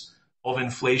competitiveness, of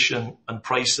inflation and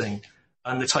pricing,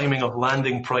 and the timing of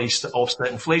landing price to offset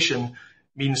inflation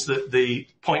means that the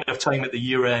point of time at the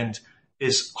year end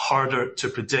is harder to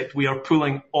predict. We are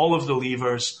pulling all of the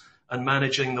levers and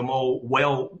managing them all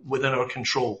well within our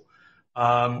control.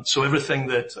 So everything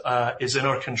that is in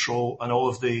our control and all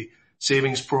of the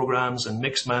savings programs and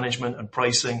mix management and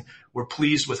pricing, we're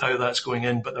pleased with how that's going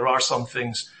in, but there are some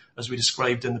things, as we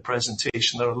described in the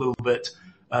presentation, that are a little bit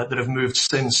that have moved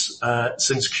since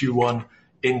Q1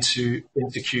 into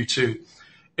Q2.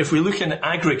 If we look in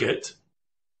aggregate,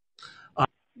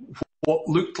 what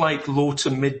looked like low to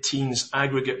mid-teens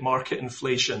aggregate market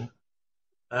inflation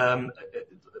at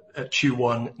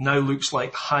Q1 now looks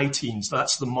like high teens.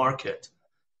 That's the market.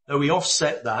 Now we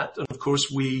offset that, and of course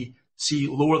we see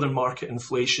lower than market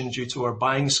inflation due to our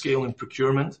buying scale and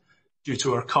procurement, due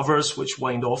to our covers, which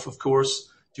wind off, of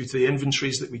course, due to the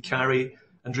inventories that we carry,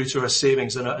 and due to our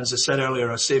savings. And as I said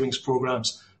earlier, our savings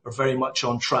programs are very much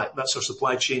on track. That's our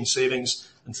supply chain savings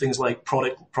and things like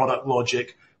product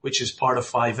logic, which is part of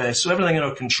 5S. So everything in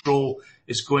our control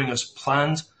is going as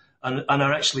planned and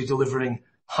are actually delivering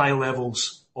high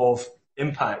levels of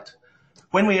impact.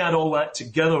 When we add all that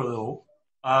together, though,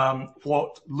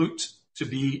 what looked to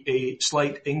be a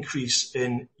slight increase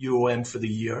in UOM for the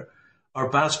year, our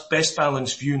best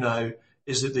balanced view now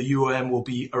is that the UOM will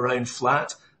be around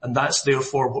flat, and that's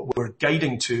therefore what we're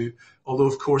guiding to, although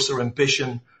of course our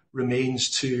ambition remains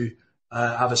to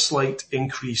have a slight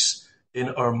increase in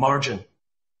our margin.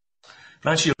 To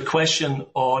answer your question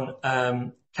on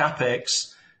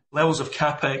CapEx, levels of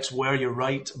CapEx were, you're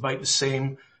right, about the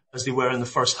same as they were in the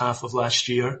first half of last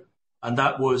year, and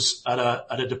that was at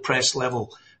a depressed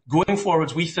level. Going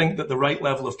forwards, we think that the right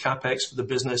level of CapEx for the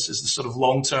business is the sort of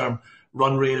long-term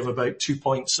run rate of about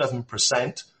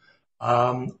 2.7%.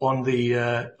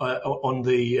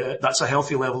 That's a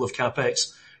healthy level of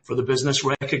CapEx for the business,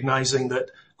 recognizing that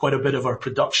quite a bit of our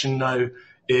production now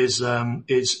is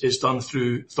done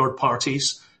through third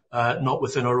parties, not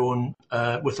within our own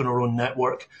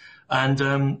network. And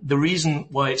the reason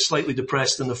why it's slightly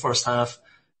depressed in the first half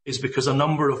is because a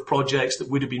number of projects that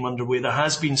would have been underway, there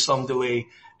has been some delay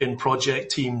in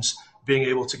project teams being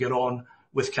able to get on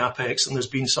with CapEx, and there's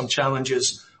been some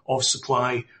challenges of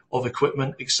supply of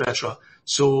equipment, etc.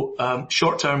 So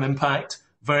short-term impact,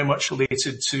 very much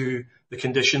related to the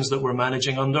conditions that we're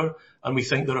managing under, and we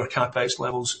think that our CapEx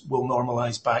levels will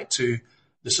normalise back to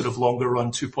the sort of longer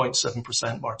run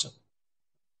 2.7%, Martin.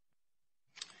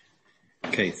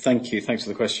 Okay, thank you. Thanks for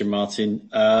the question, Martin.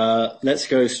 Let's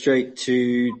go straight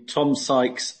to Tom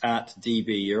Sykes at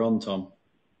DB. You're on, Tom.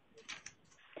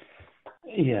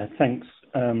 Yeah, thanks.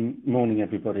 Morning,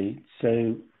 everybody.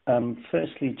 So,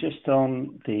 firstly, just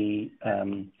on the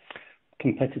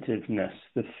competitiveness,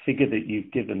 the figure that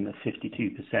you've given, the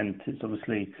 52%, is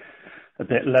obviously a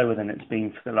bit lower than it's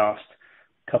been for the last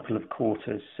couple of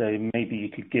quarters. So maybe you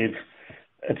could give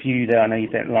a view there. I know you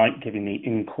don't like giving the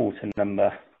in-quarter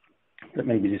number, but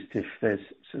maybe just if there's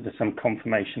sort of some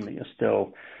confirmation that you're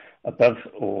still above,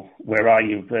 or where are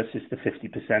you versus the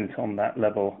 50% on that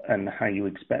level, and how you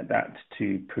expect that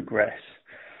to progress.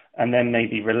 And then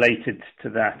maybe related to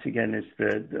that again is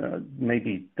the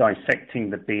maybe dissecting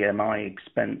the BMI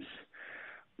expense,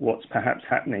 what's perhaps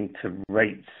happening to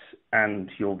rates and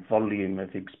your volume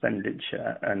of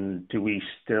expenditure, and do we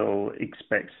still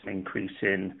expect an increase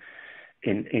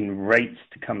in rates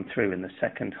to come through in the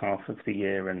second half of the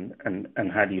year, and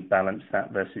how do you balance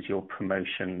that versus your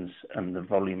promotions and the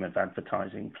volume of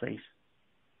advertising, please?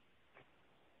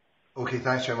 Okay,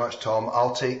 thanks very much, Tom.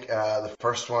 I'll take the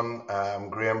first one.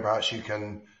 Graham, perhaps you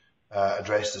can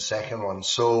address the second one.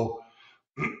 So,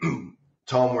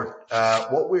 Tom,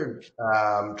 what we're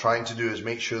trying to do is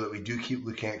make sure that we do keep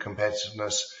looking at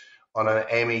competitiveness on an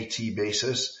MAT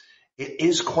basis. It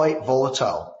is quite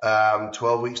volatile,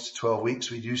 12 weeks to 12 weeks.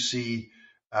 We do see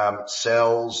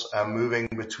sales moving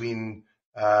between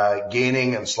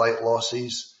gaining and slight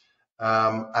losses.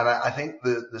 And I think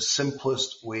the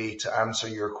simplest way to answer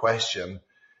your question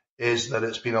is that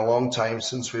it's been a long time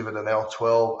since we've had an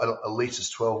L12, a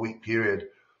latest 12-week period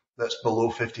that's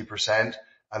below 50%,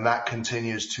 and that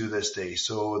continues to this day.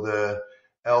 So the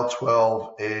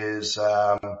L12 is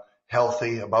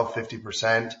healthy, above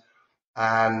 50%.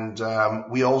 And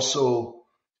we also,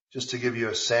 just to give you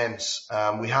a sense,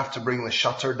 we have to bring the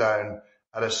shutter down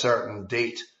at a certain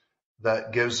date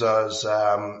that gives us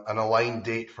an aligned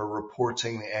date for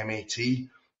reporting the MAT.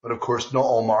 But of course, not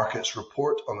all markets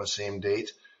report on the same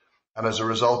date. And as a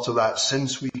result of that,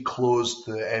 since we closed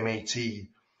the MAT,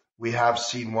 we have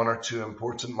seen one or two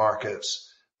important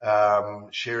markets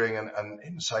sharing an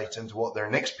insight into what their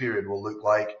next period will look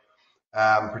like,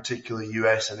 particularly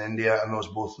US and India, and those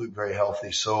both look very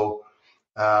healthy. So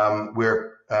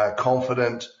we're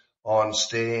confident on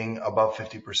staying above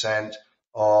 50%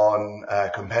 on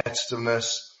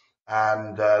competitiveness,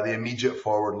 and the immediate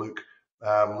forward look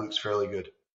looks fairly good.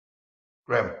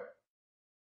 Graham.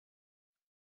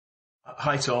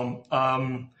 Hi, Tom.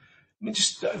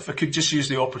 If I could just use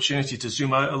the opportunity to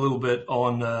zoom out a little bit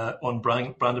on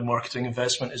brand and marketing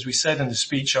investment. As we said in the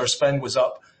speech, our spend was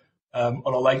up on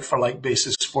a like-for-like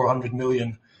basis, 400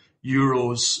 million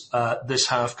euros this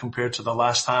half compared to the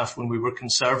last half when we were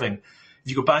conserving. If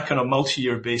you go back on a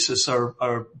multi-year basis,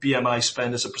 our BMI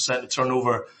spend as a percent of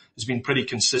turnover has been pretty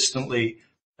consistently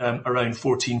around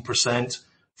 14%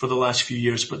 for the last few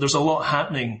years. But there's a lot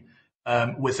happening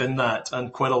within that,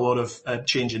 and quite a lot of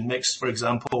change in mix. For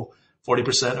example,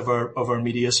 40% of our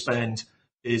media spend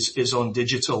is on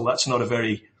digital. That's not a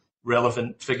very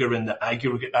relevant figure in the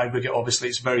aggregate. Obviously,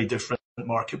 it's very different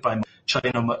market by market.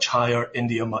 China much higher,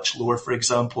 India much lower, for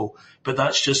example. But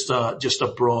that's just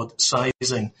a broad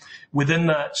sizing. Within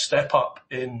that step up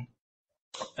in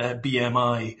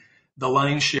BMI, the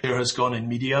lion's share has gone in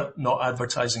media, not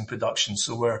advertising production.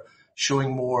 So we're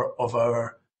showing more of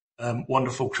our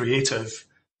wonderful creative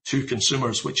to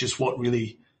consumers, which is what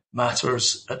really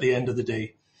matters at the end of the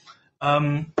day.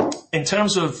 In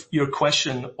terms of your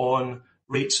question on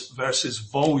rates versus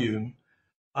volume,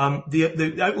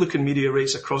 the outlook in media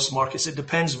rates across markets, it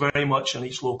depends very much on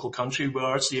each local country. We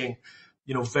are seeing,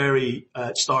 very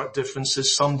stark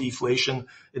differences, some deflation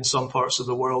in some parts of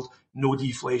the world, no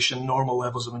deflation, normal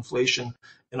levels of inflation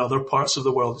in other parts of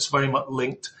the world. It's very much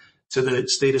linked to the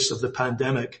status of the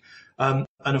pandemic. And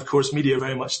of course, media are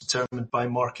very much determined by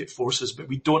market forces, but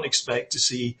we don't expect to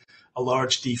see a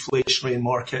large deflationary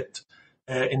market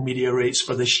in media rates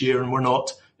for this year, and we're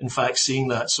not, in fact, seeing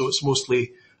that. So it's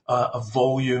mostly a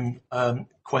volume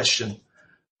question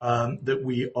that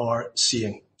we are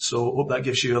seeing. So I hope that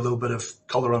gives you a little bit of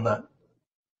colour on that.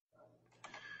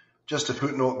 Just a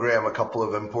footnote, Graham, a couple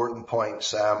of important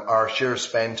points. Our share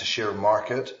spend to share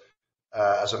market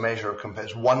as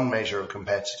one measure of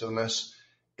competitiveness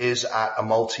is at a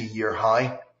multi-year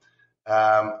high.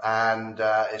 And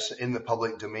it's in the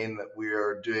public domain that we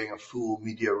are doing a full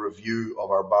media review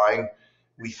of our buying.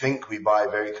 We think we buy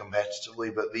very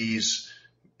competitively, but these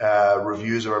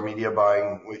reviews of our media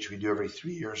buying, which we do every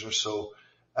 3 years or so,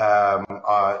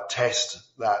 test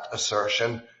that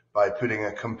assertion by putting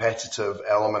a competitive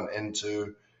element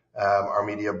into our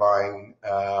media buying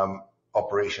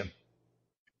operation.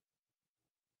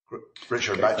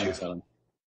 Richard, back to you. Alan.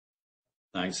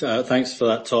 Thanks. Thanks for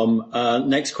that, Tom.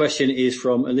 Next question is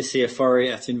from Alicia Forry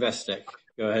at Investec.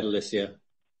 Go ahead, Alicia.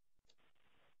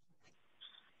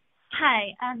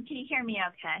 Hi. Can you hear me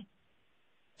okay?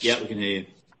 Yeah, we can hear you.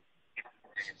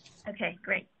 Okay,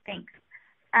 great. Thanks.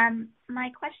 My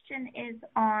question is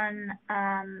on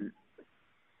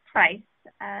price.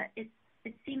 it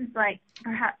seems like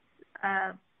perhaps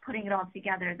putting it all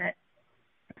together that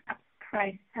perhaps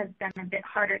price has been a bit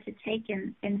harder to take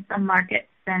in some markets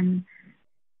than.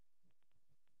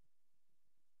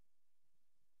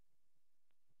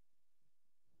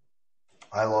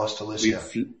 I lost Alicia.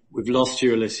 We've lost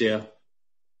you, Alicia.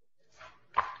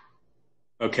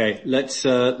 Okay, let's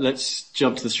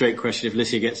jump to the straight question. If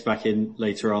Alicia gets back in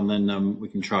later on, then we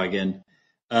can try again.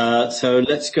 So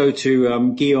let's go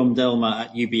to Guillaume Delma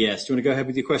at UBS. Do you want to go ahead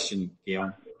with your question,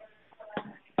 Guillaume?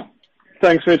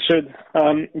 Thanks, Richard.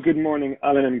 Good morning,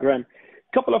 Alan and Graham.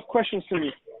 Couple of questions for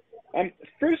me.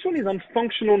 First one is on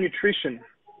functional nutrition.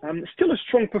 Still a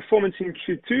strong performance in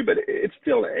Q2, but it's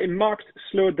still a marked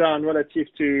slowdown relative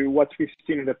to what we've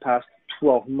seen in the past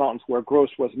 12 months, where growth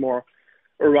was more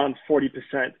around 40%.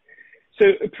 So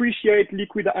appreciate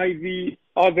Liquid IV,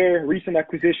 other recent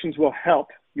acquisitions will help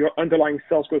your underlying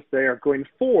sales growth there going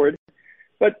forward.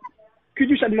 But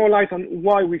could you shed more light on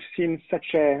why we've seen such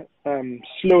a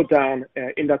slowdown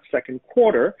in that second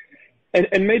quarter?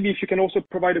 And maybe if you can also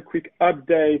provide a quick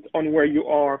update on where you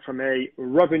are from a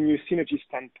revenue synergy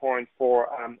standpoint for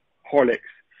Horlicks.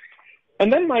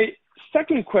 And then my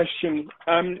second question,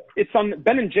 it's on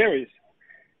Ben & Jerry's.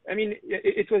 I mean,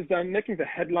 it was making the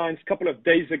headlines a couple of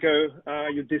days ago,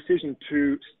 your decision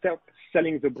to stop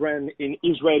selling the brand in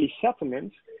Israeli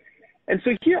settlements. And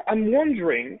so here I'm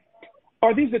wondering,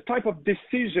 are these the type of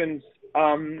decisions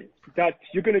that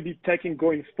you're going to be taking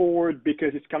going forward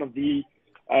because it's kind of the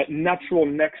natural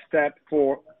next step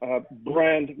for a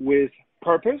brand with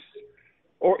purpose?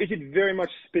 Or is it very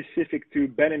much specific to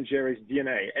Ben & Jerry's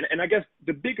DNA? And I guess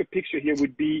the bigger picture here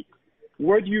would be,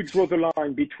 where do you draw the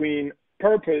line between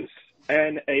purpose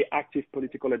and a active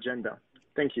political agenda?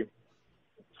 Thank you.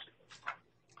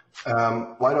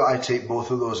 Why don't I take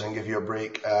both of those and give you a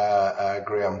break,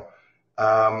 Graham?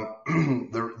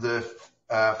 The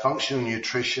functional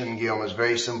nutrition, Guillaume, is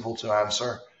very simple to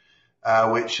answer,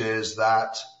 which is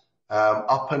that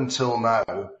up until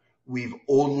now, we've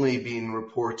only been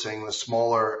reporting the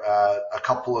smaller, a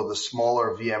couple of the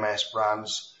smaller VMS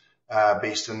brands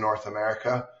based in North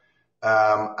America.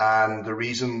 And the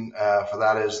reason for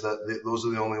that is that those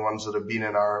are the only ones that have been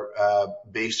in our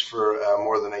base for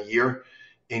more than a year.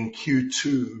 In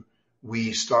Q2,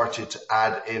 we started to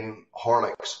add in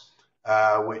Horlicks,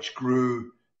 which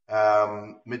grew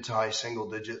mid to high single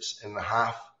digits in the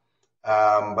half,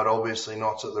 but obviously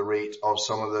not at the rate of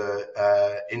some of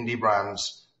the indie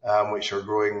brands, which are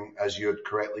growing, as you had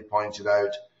correctly pointed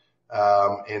out,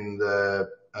 in the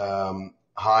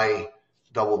high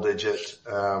double-digit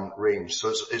range. So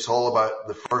it's all about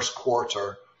the first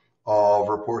quarter of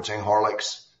reporting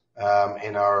Horlicks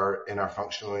in our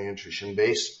functional nutrition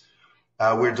base.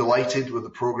 We're delighted with the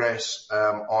progress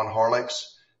on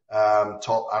Horlicks,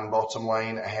 top and bottom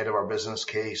line ahead of our business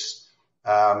case.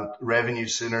 Revenue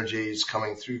synergies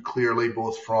coming through clearly,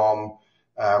 both from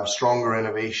stronger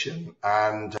innovation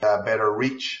and better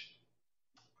reach.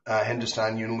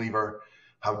 Hindustan Unilever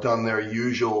have done their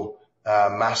usual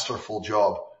masterful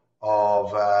job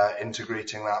of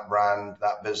integrating that brand,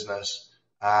 that business,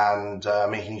 and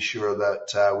making sure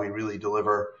that we really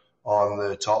deliver on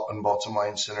the top and bottom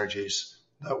line synergies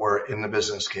that were in the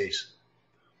business case.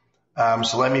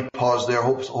 So let me pause there.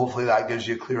 Hopefully that gives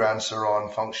you a clear answer on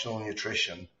functional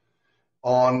nutrition.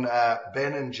 On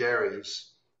Ben & Jerry's,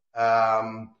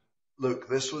 look,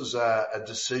 this was a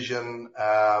decision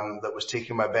that was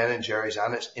taken by Ben & Jerry's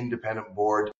and its independent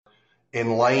board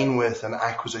in line with an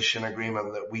acquisition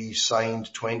agreement that we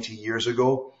signed 20 years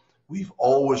ago. We've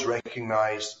always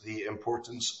recognized the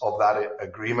importance of that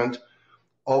agreement.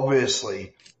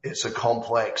 Obviously, it's a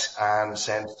complex and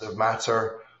sensitive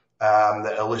matter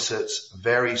that elicits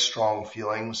very strong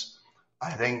feelings.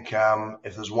 I think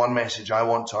if there's one message I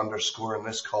want to underscore in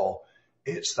this call,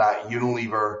 it's that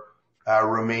Unilever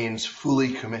remains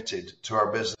fully committed to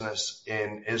our business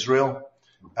in Israel.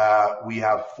 We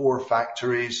have 4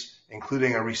 factories,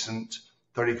 including a recent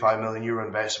 €35 million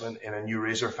investment in a new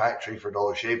razor factory for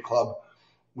Dollar Shave Club.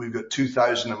 We've got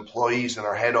 2,000 employees in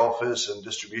our head office and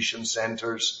distribution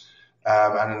centers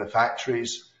and in the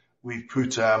factories. We've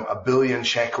put 1 billion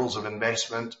shekels of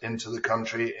investment into the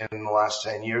country in the last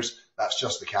 10 years. That's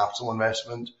just the capital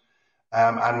investment.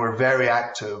 And we're very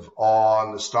active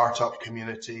on the startup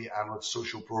community and with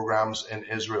social programs in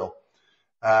Israel.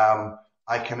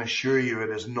 I can assure you it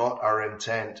is not our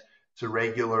intent to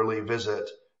regularly visit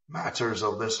matters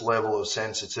of this level of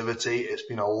sensitivity. It's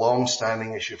been a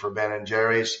long-standing issue for Ben &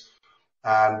 Jerry's,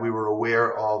 and we were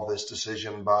aware of this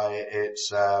decision by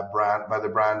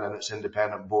the brand and its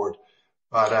independent board.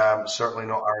 But certainly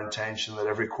not our intention that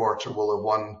every quarter will have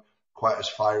one quite as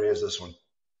fiery as this one.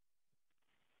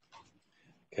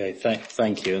 Okay,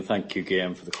 thank you, and thank you,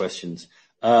 Guillaume, for the questions.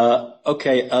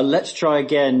 Let's try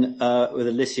again with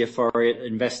Alicia Forry at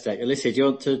Investec. Alicia, do you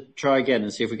want to try again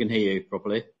and see if we can hear you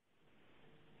properly?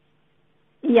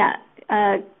 Yeah.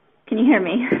 Can you hear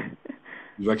me?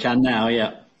 I can now,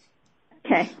 yeah.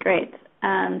 Okay, great.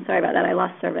 Sorry about that. I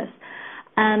lost service.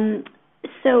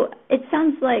 So it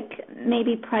sounds like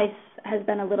maybe price has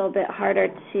been a little bit harder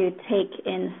to take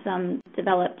in some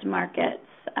developed markets.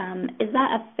 Is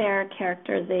that a fair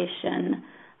characterization?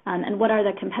 And what are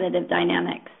the competitive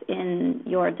dynamics in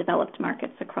your developed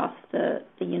markets across the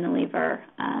Unilever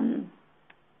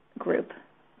group?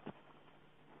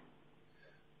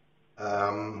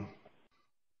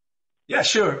 Yeah,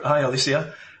 sure. Hi,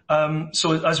 Alicia.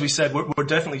 So as we said,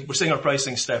 we're seeing our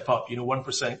pricing step up. 1%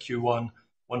 Q1,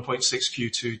 1.6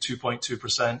 Q2,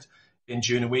 2.2% in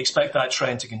June, and we expect that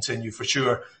trend to continue for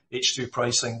sure. H2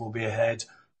 pricing will be ahead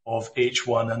of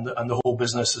H1, and the whole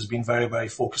business has been very, very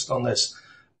focused on this.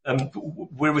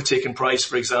 Where we've taken price,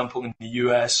 for example, in the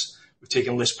US, we've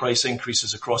taken list price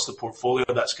increases across the portfolio.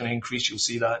 That's going to increase. You'll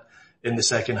see that in the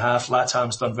second half.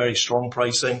 LATAM's done very strong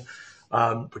pricing,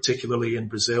 particularly in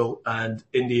Brazil, and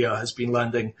India has been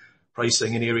landing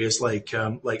pricing in areas like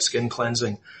skin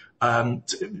cleansing.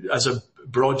 As a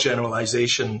broad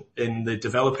generalization, in the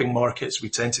developing markets, we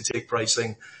tend to take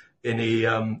pricing in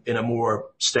a more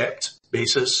stepped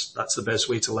basis. That's the best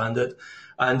way to land it.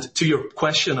 And to your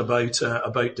question about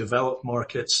developed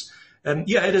markets,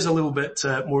 yeah, it is a little bit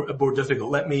more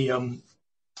difficult. Let me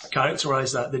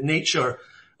characterize that. The nature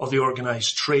of the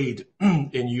organized trade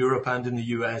in Europe and in the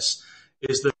US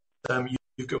is that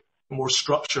you've got more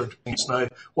structured things. Now,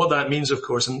 what that means, of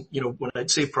course, and when I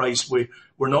say price, we're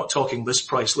not talking list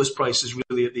price. List price is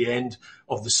really at the end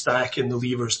of the stack in the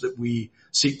levers that we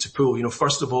seek to pull.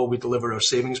 First of all, we deliver our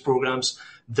savings programs.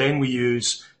 Then we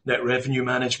use net revenue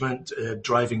management,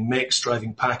 driving mix,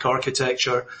 driving pack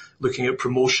architecture, looking at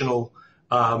promotional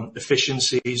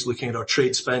efficiencies, looking at our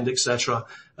trade spend, etc.,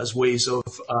 as ways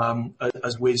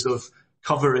of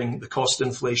covering the cost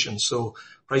inflation. So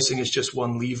pricing is just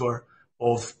one lever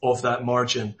of that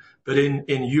margin. But in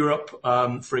Europe,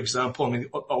 for example, I mean,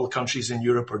 all the countries in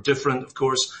Europe are different, of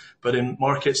course, but in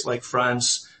markets like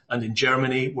France and in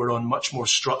Germany, we're on much more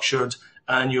structured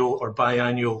annual or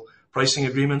biannual pricing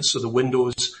agreements. So the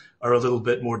windows are a little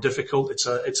bit more difficult. It's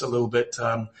a little bit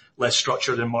less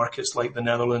structured in markets like the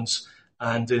Netherlands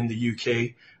and in the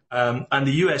UK. And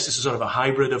the US is sort of a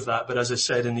hybrid of that. But as I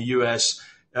said, in the US,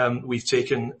 we've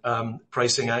taken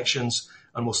pricing actions,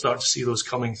 and we'll start to see those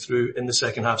coming through in the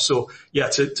second half. So, yeah,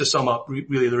 to sum up,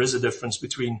 really there is a difference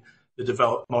between the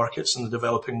developed markets and the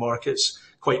developing markets,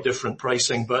 quite different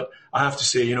pricing. But I have to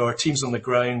say, our teams on the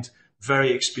ground,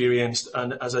 very experienced.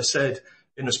 And as I said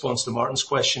in response to Martin's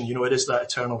question, it is that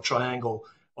eternal triangle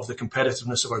of the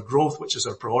competitiveness of our growth, which is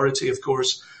our priority, of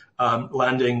course,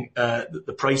 landing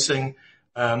the pricing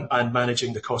and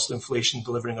managing the cost inflation,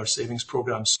 delivering our savings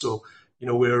programs. So,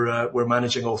 we're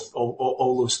managing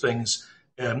all those things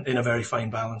in a very fine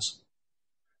balance.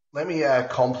 Let me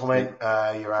complement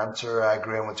your answer,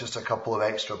 Graham, with just a couple of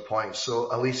extra points. So,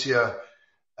 Alicia,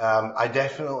 I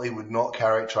definitely would not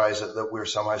characterize it that we're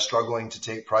somehow struggling to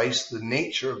take price. The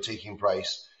nature of taking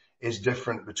price is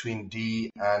different between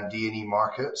D and D&E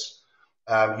markets.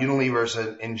 Unilever's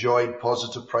enjoyed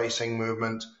positive pricing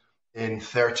movement in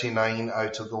 39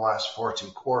 out of the last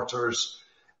 40 quarters.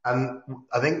 And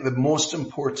I think the most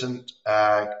important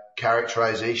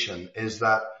characterization is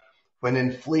that when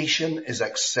inflation is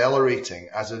accelerating,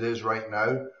 as it is right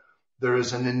now, there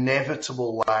is an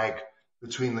inevitable lag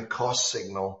between the cost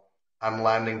signal and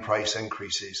landing price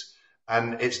increases.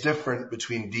 And it's different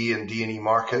between D and D&E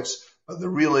markets, but the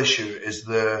real issue is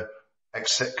the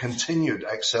continued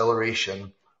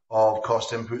acceleration of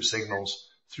cost input signals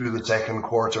through the second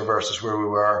quarter versus where we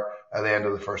were at the end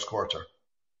of the first quarter.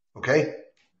 Okay?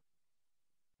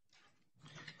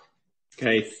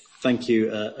 Okay, thank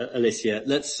you, Alicia.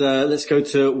 Let's go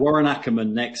to Warren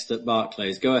Ackerman next at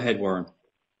Barclays. Go ahead, Warren.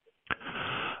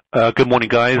 Good morning,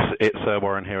 guys. It's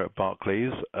Warren here at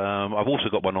Barclays. I've also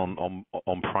got one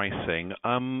on pricing.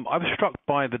 I was struck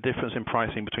by the difference in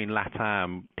pricing between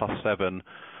LATAM +7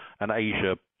 and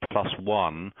Asia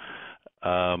 +1.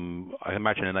 I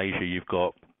imagine in Asia you've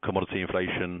got commodity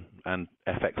inflation and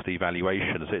FX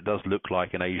devaluation. So it does look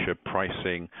like in Asia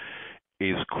pricing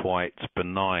is quite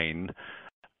benign.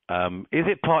 Is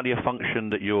it partly a function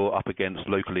that you're up against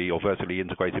locally or vertically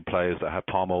integrated players that have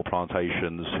palm oil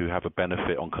plantations who have a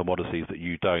benefit on commodities that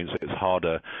you don't, so it's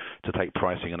harder to take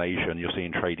pricing in Asia and you're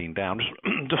seeing trading down?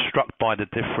 Just struck by the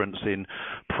difference in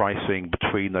pricing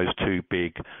between those two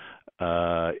big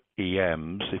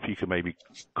EMs. If you could maybe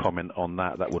comment on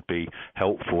that, that would be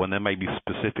helpful. And then maybe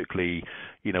specifically,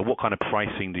 what kind of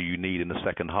pricing do you need in the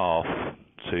second half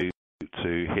to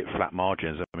hit flat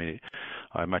margins? I mean,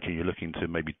 I imagine you're looking to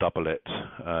maybe double it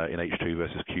in H2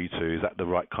 versus Q2. Is that the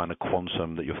right kind of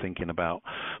quantum that you're thinking about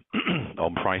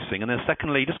on pricing? And then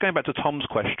secondly, just going back to Tom's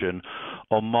question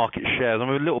on market shares, I'm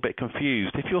a little bit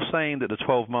confused. If you're saying that the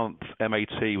 12-month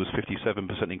MAT was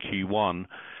 57% in Q1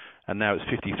 and now it's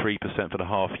 53% for the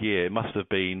half year, it must have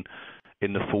been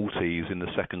in the 40s in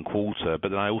the second quarter. But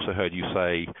then I also heard you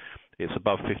say it's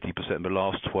above 50% in the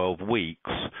last 12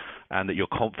 weeks and that you're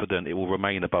confident it will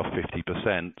remain above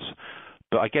 50%.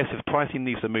 But I guess if pricing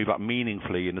needs to move up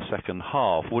meaningfully in the second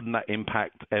half, wouldn't that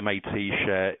impact MAT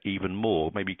share even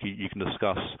more? Maybe you can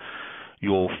discuss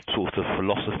your sort of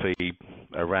philosophy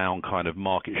around kind of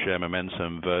market share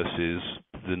momentum versus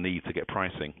the need to get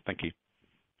pricing. Thank you.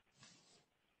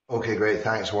 Okay, great.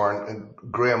 Thanks, Warren.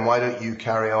 And Graham, why don't you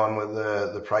carry on with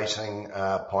the pricing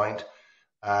point,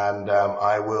 and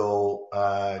I will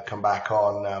come back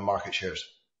on market shares.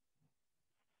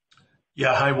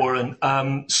 Yeah, hi Warren.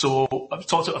 So I've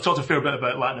talked a fair bit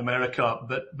about Latin America,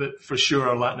 but for sure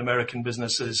our Latin American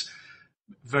business is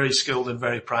very skilled and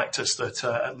very practiced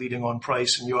at leading on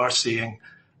price, and you are seeing,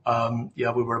 we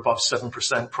were above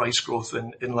 7% price growth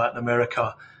in Latin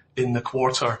America in the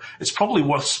quarter. It's probably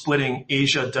worth splitting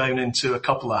Asia down into a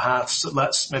couple of halves. So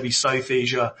that's maybe South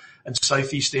Asia and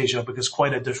Southeast Asia, because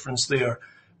quite a difference there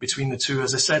between the two.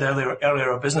 As I said earlier,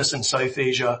 our business in South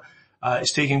Asia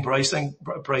is taking pricing.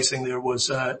 Pricing there was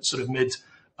sort of mid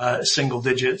single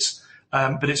digits,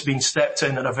 but it's been stepped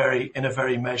in a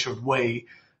very measured way.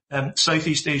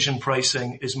 Southeast Asian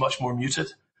pricing is much more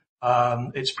muted.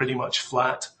 It's pretty much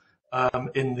flat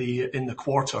in the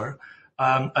quarter,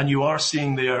 and you are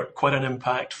seeing there quite an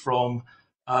impact from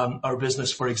our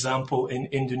business, for example, in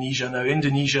Indonesia. Now,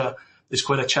 Indonesia is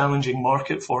quite a challenging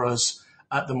market for us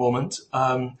at the moment.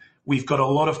 We've got a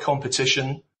lot of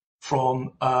competition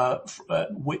from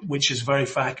which is very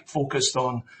focused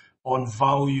on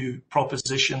value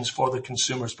propositions for the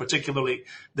consumers, particularly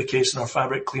the case in our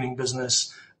fabric cleaning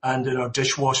business and in our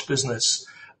dishwash business.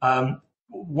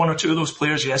 One or two of those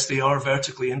players, yes, they are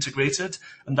vertically integrated,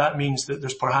 and that means that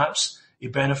there's perhaps a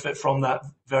benefit from that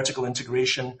vertical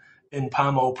integration in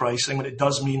palm oil pricing, but it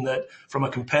does mean that from a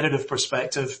competitive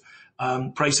perspective,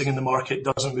 pricing in the market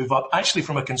doesn't move up. Actually,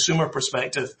 from a consumer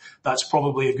perspective, that's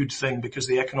probably a good thing, because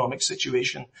the economic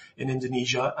situation in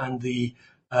Indonesia and the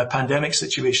pandemic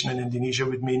situation in Indonesia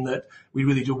would mean that we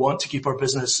really do want to keep our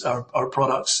business, our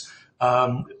products,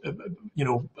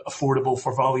 affordable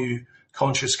for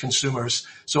value-conscious consumers.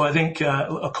 So I think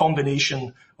a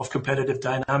combination of competitive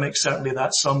dynamics, certainly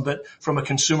that's some, but from a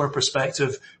consumer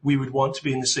perspective, we would want to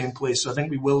be in the same place. So I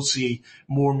think we will see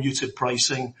more muted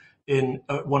pricing in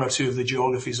one or two of the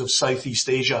geographies of Southeast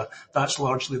Asia. That's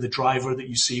largely the driver that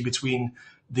you see between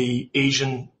the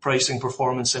Asian pricing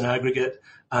performance in aggregate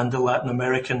and the Latin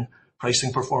American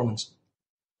pricing performance.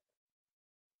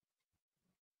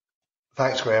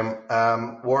 Thanks, Graham.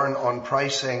 Warren, on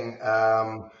pricing,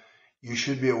 you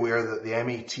should be aware that the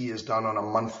MAT is done on a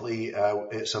monthly,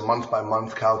 it's a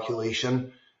month-by-month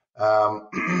calculation,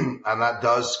 and that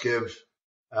does give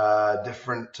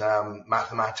different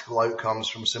mathematical outcomes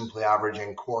from simply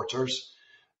averaging quarters.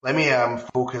 Let me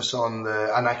focus on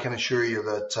and I can assure you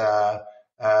that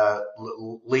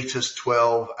latest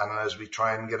 12, and as we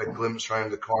try and get a glimpse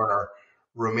around the corner,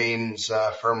 remains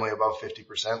firmly above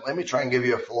 50%. Let me try and give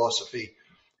you a philosophy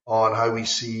on how we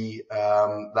see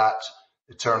that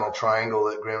eternal triangle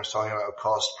that Graham was talking about,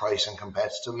 cost, price, and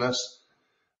competitiveness.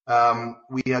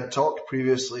 We had talked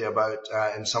previously about,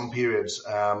 in some periods,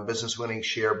 business winning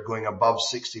share going above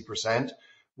 60%.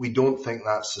 We don't think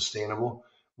that's sustainable.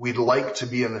 We'd like to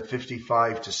be in the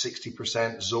 55 to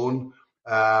 60% zone.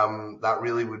 That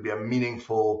really would be a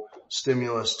meaningful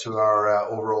stimulus to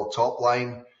our overall top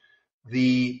line.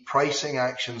 The pricing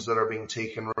actions that are being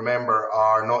taken, remember,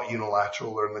 are not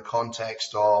unilateral. They're in the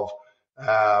context of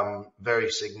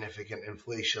very significant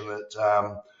inflation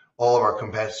that all of our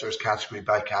competitors, category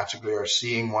by category, are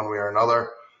seeing one way or another.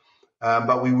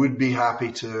 But we would be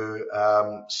happy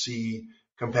to see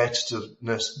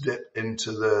competitiveness dip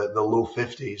into the low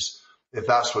 50s if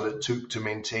that's what it took to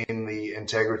maintain the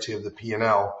integrity of the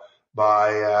P&L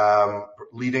by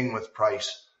leading with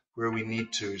price where we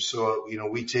need to. So,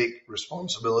 we take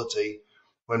responsibility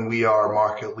when we are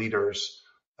market leaders,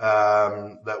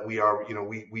 that we are,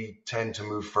 we tend to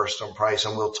move first on price,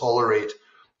 and we'll tolerate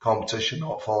competition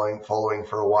not following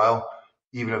for a while,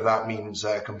 even if that means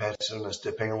competitiveness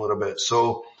dipping a little bit.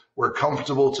 So we're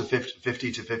comfortable to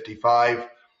 50 to 55.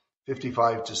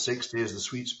 55 to 60 is the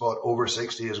sweet spot. Over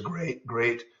 60 is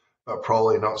great, but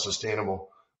probably not sustainable.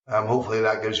 Hopefully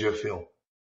that gives you a feel.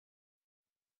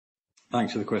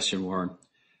 Thanks for the question, Warren.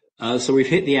 So we've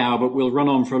hit the hour, but we'll run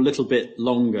on for a little bit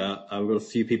longer. We've got a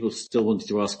few people still wanting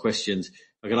to ask questions.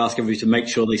 I can ask everybody to make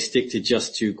sure they stick to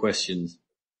just 2 questions.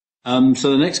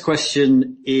 So the next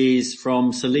question is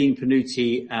from Celine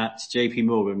Pannuti at JP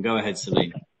Morgan. Go ahead,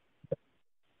 Celine.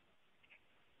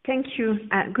 Thank you.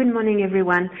 Good morning,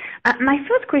 everyone. My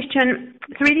first question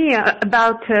is really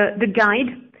about the guide.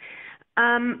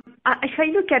 If I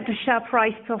look at the share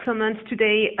price performance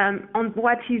today on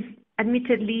what is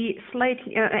admittedly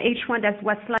slightly H1 that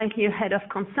was slightly ahead of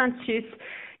consensus,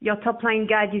 your top line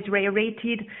guide is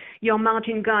reiterated, your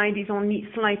margin guide is only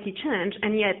slightly changed,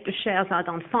 and yet the shares are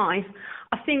down 5.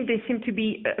 I think there seemed to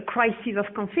be a crisis of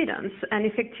confidence, and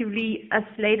effectively as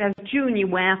late as June you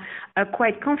were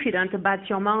quite confident about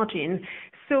your margin.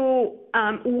 So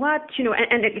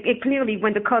clearly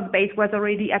when the cost base was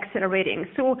already accelerating.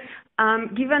 So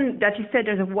given that you said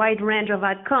there's a wide range of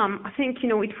outcome, I think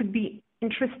it would be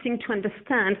interesting to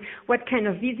understand what kind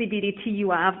of visibility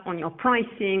you have on your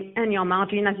pricing and your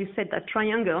margin, as you said, that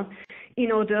triangle,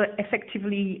 in order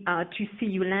effectively to see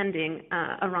you landing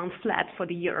around flat for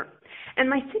the year. And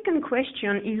my second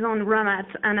question is on raw mats,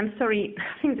 and I'm sorry,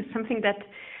 I think there's something that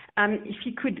if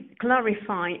you could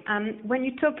clarify, when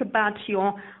you talk about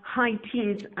your high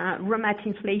teens raw mat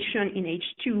inflation in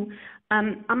H2,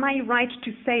 am I right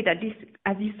to say that this,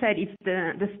 as you said, is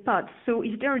the spot? So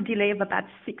is there a delay of about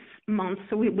 6 months?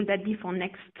 So will that be for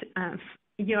next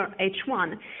year,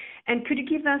 H1? And could you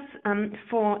give us,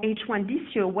 for H1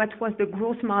 this year, what was the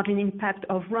gross margin impact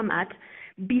of raw mat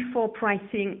before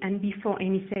pricing and before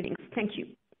any savings? Thank you.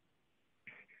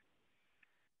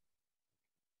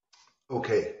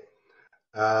 Okay.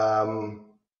 Well,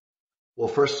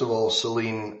 first of all,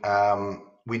 Celine,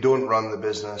 we don't run the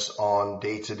business on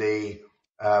day-to-day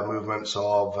movements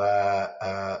of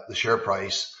the share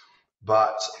price,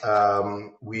 but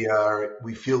we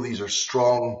feel these are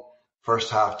strong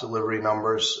first half delivery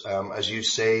numbers, as you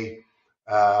say,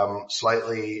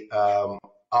 slightly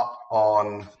up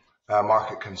on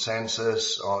market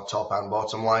consensus on top and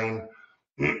bottom line,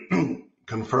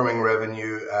 confirming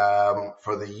revenue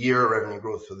for the year, revenue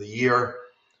growth for the year,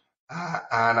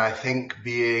 and I think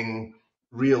being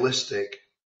realistic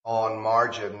on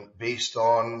margin based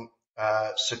on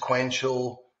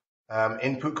sequential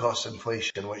input cost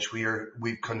inflation, which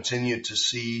we've continued to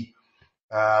see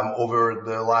over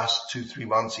the last 2-3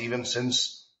 months, even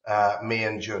since May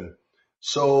and June.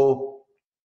 So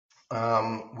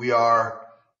we are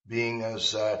being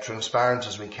as transparent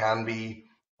as we can be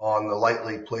on the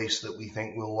likely place that we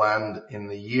think we'll land in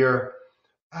the year.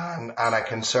 And I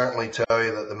can certainly tell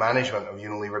you that the management of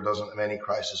Unilever doesn't have any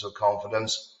crisis of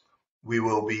confidence. We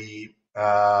will be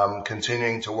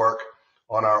continuing to work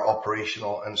on our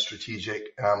operational and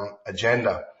strategic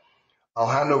agenda. I'll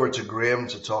hand over to Graham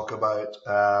to talk about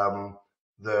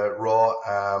the raw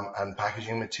and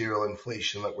packaging material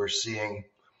inflation that we're seeing,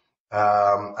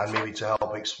 and maybe to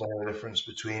help explain the difference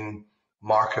between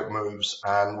market moves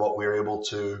and what we're able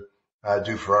to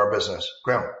do for our business.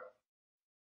 Graham.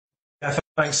 Yeah,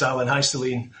 thanks, Alan. Hi,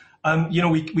 Celine.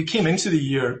 We came into the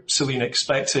year, Celine,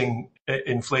 expecting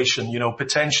inflation,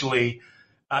 potentially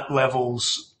at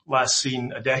levels last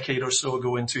seen a decade or so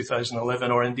ago in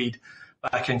 2011, or indeed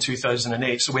back in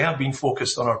 2008. So we have been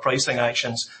focused on our pricing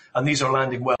actions, and these are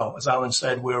landing well. As Alan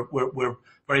said, we're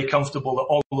very comfortable that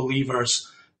all the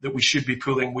levers that we should be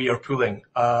pulling, we are pulling.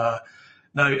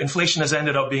 Now, inflation has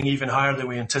ended up being even higher than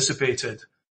we anticipated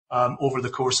over the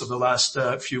course of the last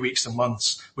few weeks and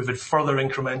months. We've had further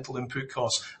incremental input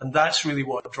costs, and that's really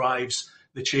what drives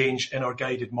the change in our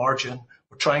guided margin.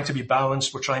 We're trying to be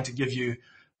balanced. We're trying to give you,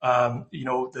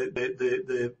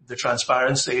 the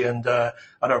transparency and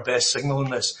our best signal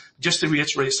in this. Just to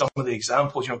reiterate some of the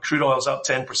examples, crude oil is up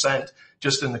 10%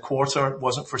 just in the quarter,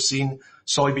 wasn't foreseen.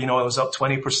 Soybean oil is up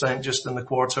 20% just in the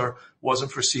quarter,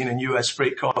 wasn't foreseen. And US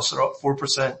freight costs are up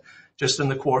 4% just in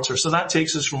the quarter. So that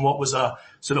takes us from what was a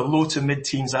sort of low to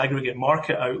mid-teens aggregate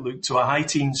market outlook to a high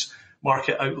teens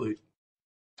market outlook.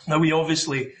 Now, we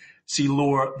obviously see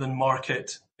lower than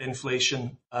market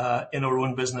inflation in our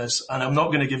own business, and I'm not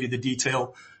going to give you the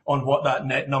detail on what that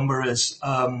net number is.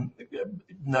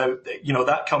 Now,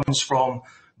 that comes from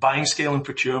buying scale and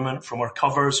procurement, from our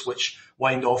covers, which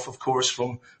wind off, of course,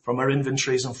 from our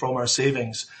inventories and from our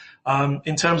savings.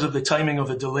 In terms of the timing of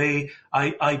a delay,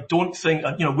 I don't think,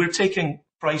 we're taking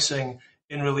pricing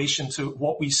in relation to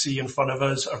what we see in front of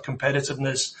us, our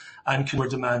competitiveness and consumer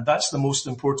demand. That's the most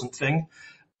important thing.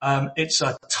 It's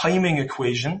a timing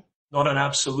equation, not an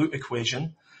absolute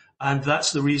equation. And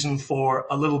that's the reason for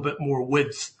a little bit more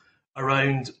width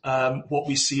around what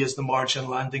we see as the margin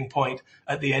landing point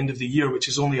at the end of the year, which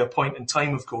is only a point in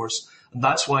time, of course. And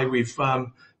that's why we've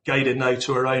guided now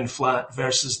to around flat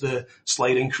versus the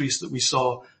slight increase that we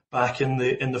saw back in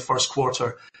the first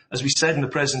quarter. As we said in the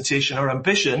presentation, our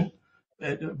ambition,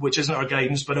 which isn't our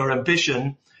guidance, but our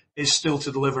ambition is still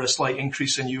to deliver a slight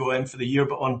increase in UOM for the year.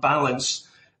 But on balance,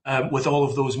 with all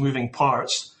of those moving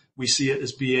parts, we see it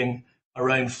as being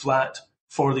around flat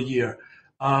for the year.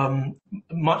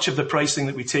 Much of the pricing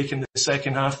that we take in the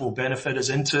second half will benefit us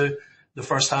into the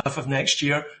first half of next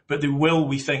year, but there will,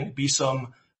 we think, be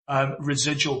some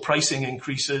residual pricing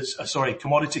increases,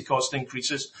 commodity cost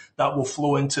increases that will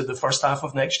flow into the first half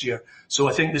of next year. So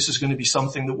I think this is going to be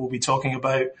something that we'll be talking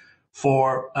about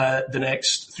for the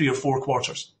next 3 or 4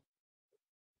 quarters.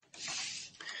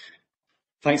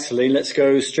 Thanks, Celine. Let's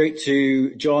go straight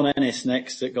to John Ennis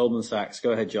next at Goldman Sachs.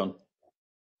 Go ahead, John.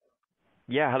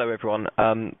 Yeah, hello everyone.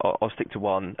 I'll stick to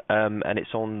one, and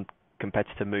it's on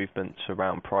competitor movements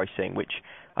around pricing, which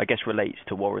I guess relates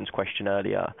to Warren's question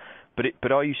earlier.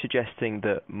 But are you suggesting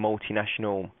that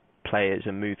multinational players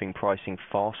are moving pricing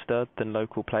faster than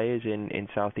local players in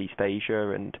Southeast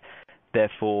Asia, and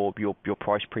therefore your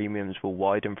price premiums will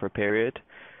widen for a period?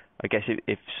 I guess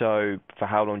if so, for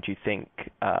how long do you think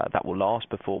that will last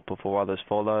before others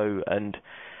follow? And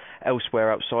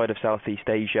elsewhere outside of Southeast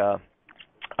Asia,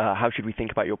 how should we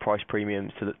think about your price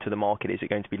premiums to the market? Is it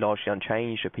going to be largely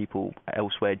unchanged? Are people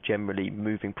elsewhere generally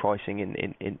moving pricing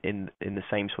in the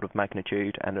same sort of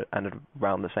magnitude and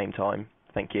around the same time?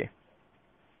 Thank you.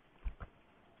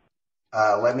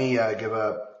 Let me give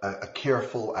a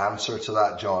careful answer to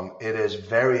that, John. It is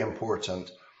very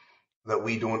important that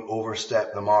we don't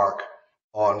overstep the mark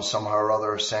on somehow or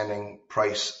other sending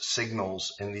price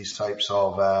signals in these types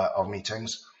of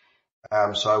meetings.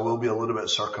 So I will be a little bit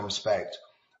circumspect.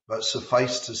 But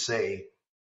suffice to say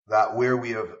that where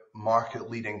we have market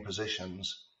leading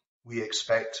positions, we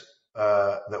expect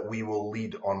that we will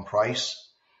lead on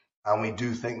price. And we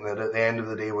do think that at the end of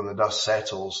the day, when the dust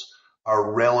settles,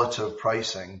 our relative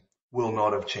pricing will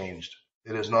not have changed.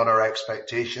 It is not our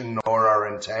expectation nor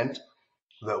our intent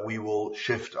that we will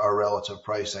shift our relative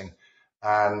pricing.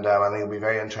 And I think it'll be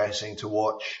very interesting to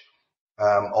watch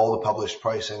all the published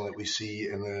pricing that we see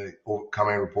in the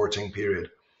coming reporting period.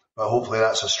 But hopefully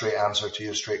that's a straight answer to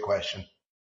your straight question.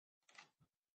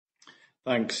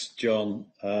 Thanks, John.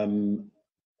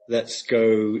 Let's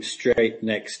go straight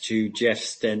next to Jeff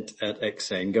Stent at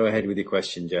Exane. Go ahead with your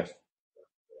question, Jeff.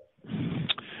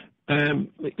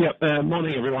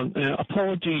 Morning everyone.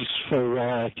 Apologies for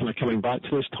kind of coming back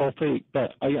to this topic,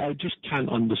 but I just can't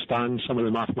understand some of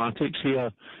the mathematics here.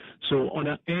 So on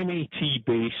an MAT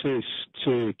basis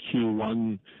to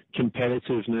Q1,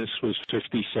 competitiveness was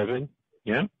 57,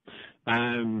 yeah?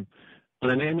 On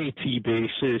an MAT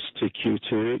basis to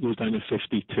Q2, it goes down to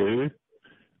 52.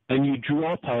 And you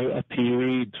drop out a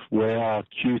period where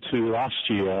Q2 last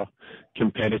year,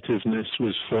 competitiveness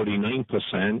was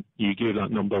 49%. You gave that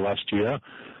number last year.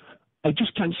 I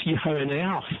just can't see how on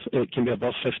earth it can be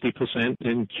above 50%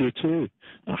 in Q2.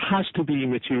 It has to be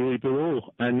materially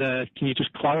below. And can you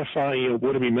just clarify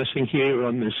what are we missing here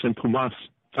on this simple math?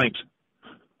 Thanks.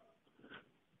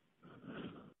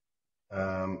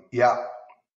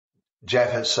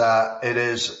 Jeff, it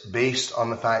is based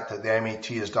on the fact that the MAT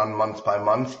is done month by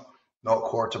month, not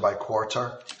quarter by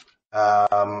quarter.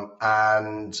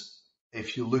 And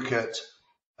if you look at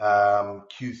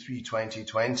Q3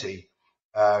 2020,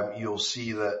 you'll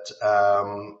see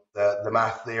that the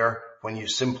math there, when you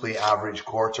simply average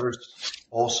quarters,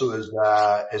 also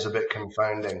is a bit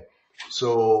confounding.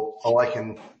 So all I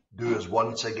can do is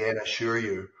once again assure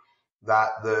you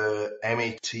that the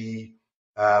MAT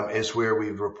is where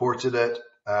we've reported it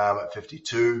at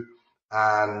 52,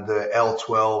 and the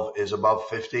L12 is above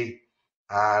 50,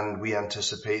 and we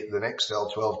anticipate the next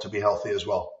L12 to be healthy as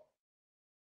well.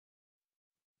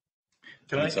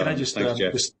 Can I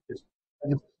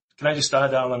just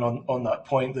add, Alan, on that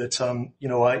point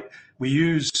that we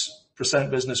use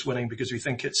percent business winning because we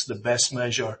think it's the best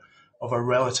measure of our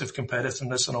relative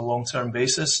competitiveness on a long-term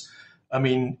basis. I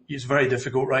mean, it's very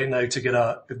difficult right now to get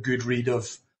a good read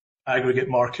of aggregate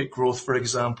market growth, for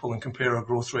example, and compare our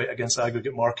growth rate against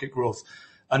aggregate market growth.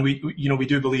 And we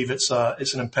do believe it's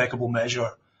an impeccable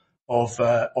measure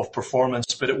of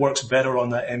performance, but it works better on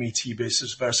that MET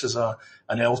basis versus an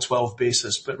L12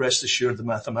 basis. But rest assured, the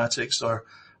mathematics are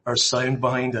sound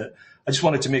behind it. I just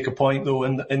wanted to make a point, though,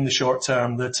 in the short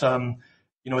term that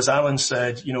as Alan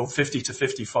said, 50 to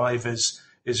 55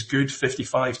 is good,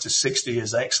 55 to 60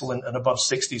 is excellent, and above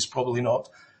 60 is probably not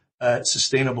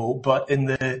sustainable. But in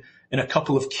in a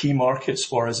couple of key markets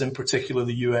for us, in particular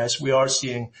the US, we are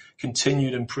seeing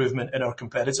continued improvement in our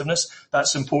competitiveness.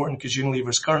 That's important because Unilever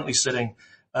is currently sitting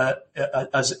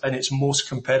as in its most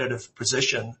competitive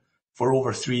position for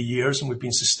over 3 years, and we've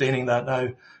been sustaining that now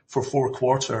for 4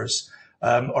 quarters.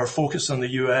 Our focus on the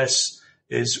US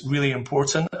is really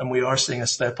important, and we are seeing a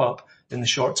step up in the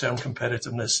short-term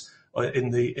competitiveness in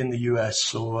the US.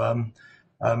 So,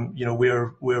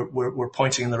 we're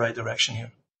pointing in the right direction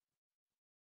here.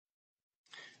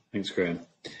 Thanks, Graham.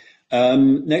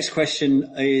 Next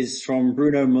question is from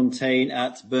Bruno Montaigne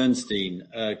at Bernstein.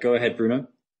 Go ahead, Bruno.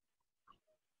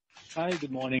 Hi,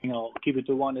 good morning. I'll keep it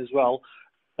to one as well.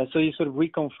 So you sort of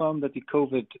reconfirmed that the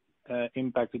COVID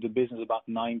impacted the business about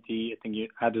 90. I think you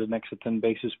added an extra 10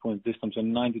 basis points this time, so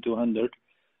 90 to 100.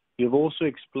 You've also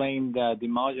explained that the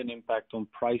margin impact on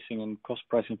pricing and cost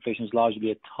price inflation is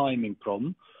largely a timing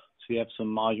problem. So you have some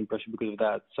margin pressure because of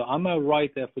that. So am I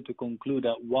right, therefore, to conclude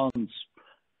that once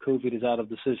COVID is out of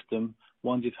the system,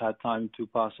 once you've had time to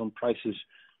pass on prices,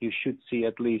 you should see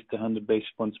at least 100 basis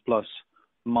points plus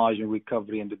margin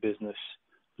recovery in the business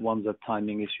once that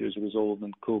timing issue is resolved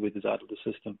and COVID is out of the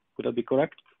system? Would that be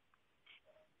correct?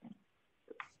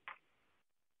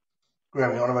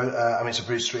 Graham, you want to? It's a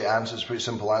pretty straight answer. It's a pretty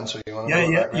simple answer. You want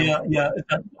to? Yeah.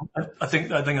 I think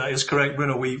that is correct,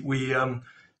 Bruno.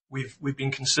 We've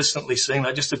been consistently saying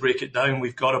that. Just to break it down,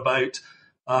 we've got about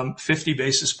 50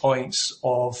 basis points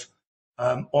of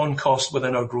on cost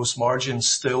within our gross margin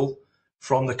still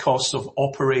from the cost of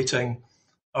operating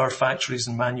our factories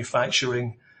and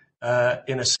manufacturing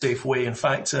in a safe way. In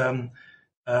fact, the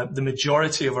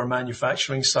majority of our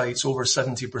manufacturing sites, over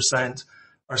 70%,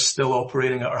 are still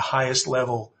operating at our highest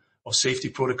level of safety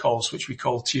protocols, which we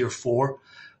call Tier 4.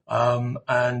 And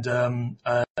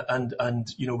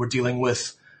we're dealing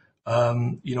with a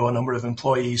number of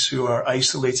employees who are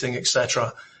isolating,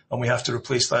 etc., and we have to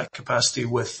replace that capacity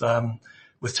with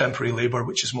temporary labor,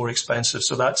 which is more expensive.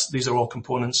 So these are all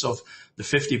components of the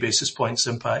 50 basis points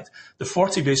impact. The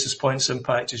 40 basis points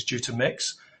impact is due to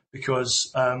mix,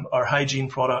 because our hygiene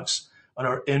products and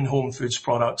our in-home foods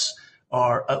products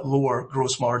are at lower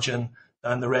gross margin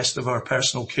than the rest of our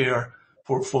personal care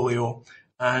portfolio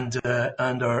and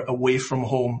our away from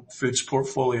home foods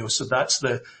portfolio. So that's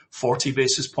the 40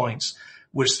 basis points.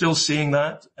 We're still seeing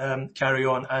that carry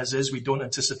on as is. We don't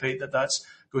anticipate that that's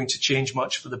going to change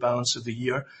much for the balance of the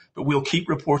year, but we'll keep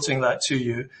reporting that to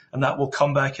you, and that will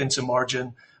come back into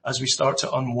margin as we start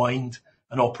to unwind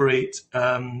and operate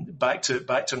back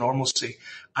to normalcy.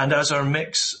 And as our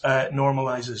mix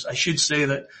normalizes, I should say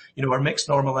that our mix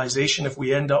normalization, if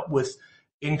we end up with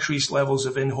increased levels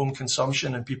of in-home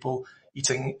consumption and people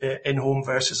eating in-home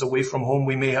versus away from home,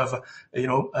 we may have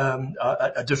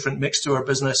a different mix to our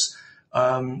business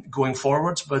going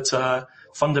forward. But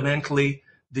fundamentally,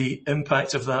 the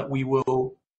impact of that we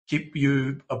will keep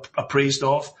you appraised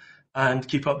of and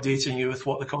keep updating you with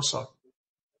what the costs are.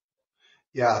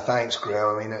 Yeah, thanks,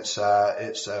 Graham. It's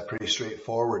pretty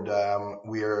straightforward.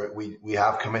 We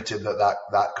have committed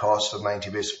that cost of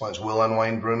 90 basis points will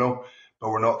unwind, Bruno, but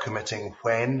we're not committing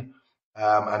when.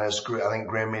 And as I think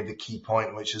Graham made the key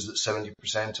point, which is that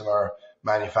 70% of our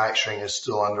manufacturing is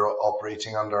still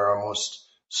operating under our most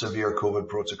severe COVID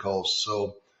protocols.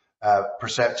 So,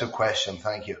 perceptive question.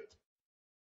 Thank you.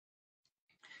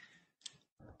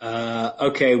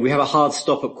 Okay, we have a hard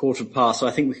stop at past, so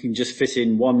I think we can just fit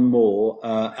in one more,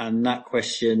 and that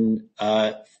question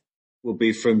will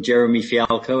be from Jeremy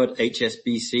Fialko at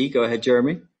HSBC. Go ahead,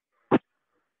 Jeremy.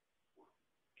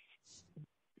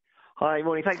 Hi,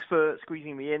 morning. Thanks for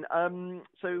squeezing me in.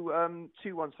 So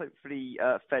 2 ones, hopefully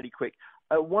fairly quick.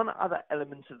 One other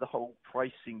element of the whole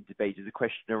pricing debate is a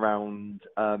question around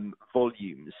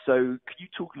volumes. So could you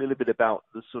talk a little bit about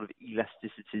the sort of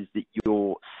elasticities that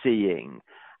you're seeing,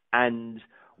 and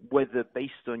whether,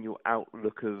 based on your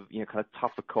outlook of kind of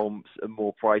tougher comps and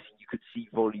more pricing, you could see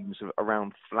volumes of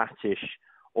around flattish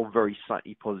or very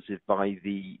slightly positive by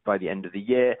the end of the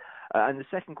year? And the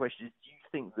second question is, do you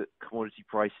think that commodity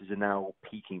prices are now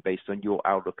peaking based on your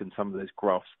outlook and some of those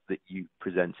graphs that you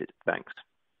presented? Thanks.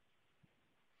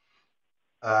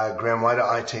 Graham, why don't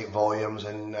I take volumes,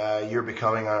 and you're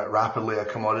becoming rapidly a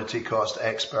commodity cost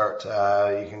expert.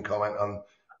 You can comment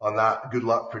on that. Good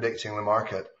luck predicting the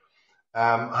market.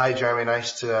 Hi, Jeremy.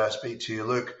 Nice to speak to you.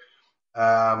 Look,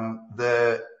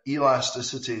 the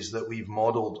elasticities that we've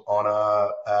modeled on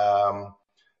a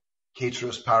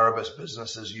ceteris paribus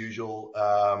business as usual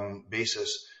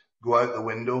basis go out the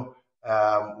window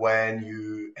when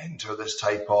you enter this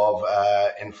type of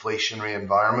inflationary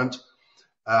environment.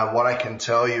 What I can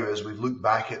tell you is we've looked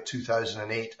back at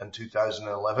 2008 and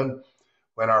 2011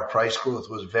 when our price growth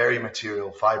was very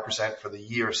material, 5% for the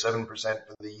year, 7%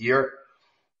 for the year.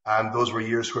 And those were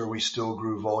years where we still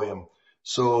grew volume.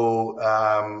 So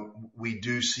we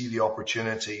do see the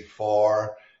opportunity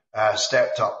for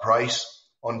stepped up price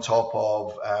on top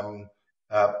of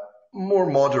more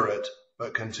moderate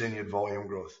but continued volume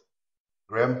growth.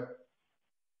 Graham?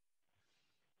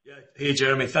 Yeah. Hey,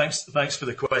 Jeremy. Thanks for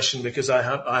the question, because I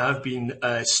have been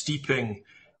steeping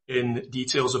in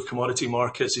details of commodity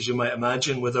markets, as you might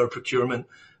imagine, with our procurement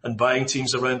and buying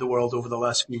teams around the world over the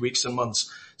last few weeks and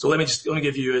months. So let me just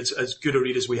give you as good a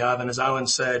read as we have. And as Alan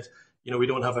said, we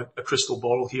don't have a crystal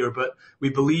ball here, but we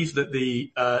believe that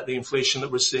the inflation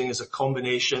that we're seeing is a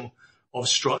combination of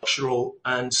structural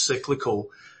and cyclical.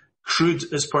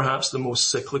 Crude is perhaps the most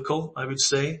cyclical, I would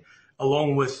say,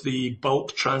 along with the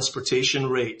bulk transportation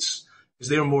rates, because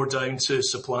they're more down to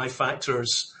supply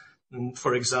factors. And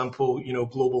for example,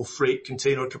 global freight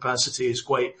container capacity is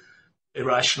quite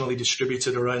irrationally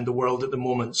distributed around the world at the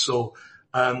moment. So,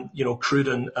 crude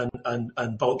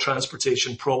and bulk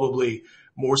transportation probably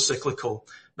more cyclical.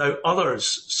 Now,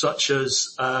 others such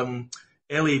as LAB,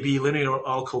 linear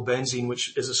alkyl benzene,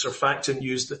 which is a surfactant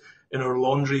used in our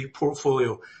laundry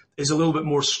portfolio, is a little bit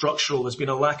more structural. There's been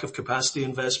a lack of capacity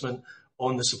investment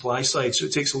on the supply side, so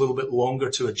it takes a little bit longer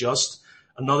to adjust.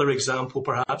 Another example,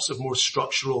 perhaps, of more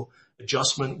structural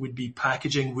adjustment would be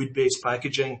packaging, wood-based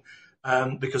packaging,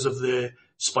 because of the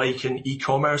spike in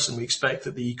e-commerce, and we expect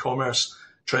that the e-commerce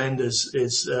trend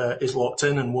is locked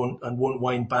in and won't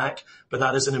wind back, but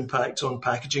that has an impact on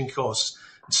packaging costs.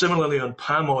 Similarly, on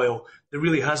palm oil, there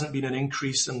really hasn't been an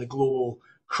increase in the global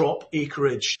crop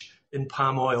acreage in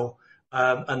palm oil,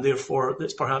 and therefore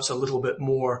it's perhaps a little bit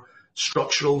more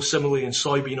structural. Similarly, in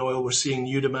soybean oil, we're seeing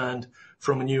new demand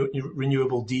from a new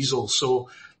renewable diesel. So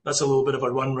that's a little bit of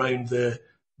a run round the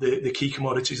key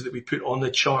commodities that we put on the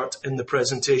chart in the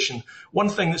presentation. One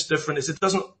thing that's different is it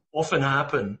doesn't often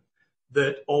happen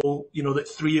that that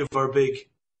three of our big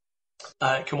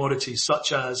commodities,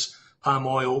 such as palm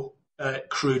oil,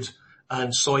 crude,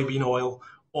 and soybean oil,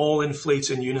 all inflate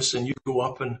in unison. You go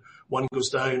up and one goes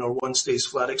down, or one stays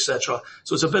flat, etc.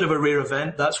 So it's a bit of a rare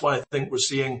event. That's why I think we're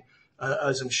seeing,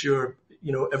 as I'm sure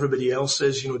everybody else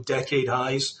is, decade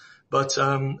highs. But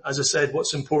as I said,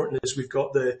 what's important is we've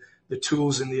got the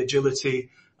tools and the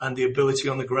agility and the ability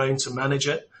on the ground to manage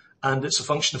it, and it's a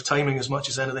function of timing as much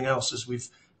as anything else, as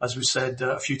we've said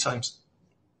a few times.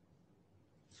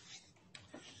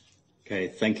 Okay,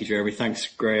 thank you, Jeremy. Thanks,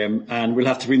 Graham. And we'll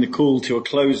have to bring the call to a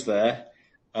close there.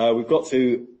 We've got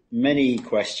through many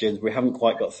questions. We haven't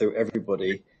quite got through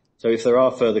everybody. So if there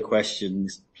are further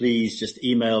questions, please just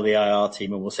email the IR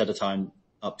team and we'll set a time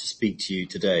up to speak to you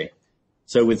today.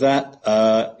 So with that,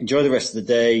 enjoy the rest of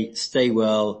the day, stay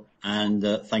well, and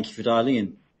thank you for dialing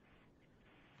in.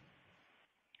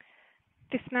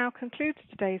 This now concludes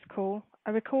today's call.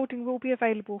 A recording will be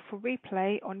available for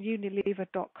replay on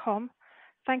unilever.com.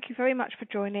 Thank you very much for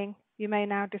joining. You may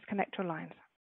now disconnect your lines.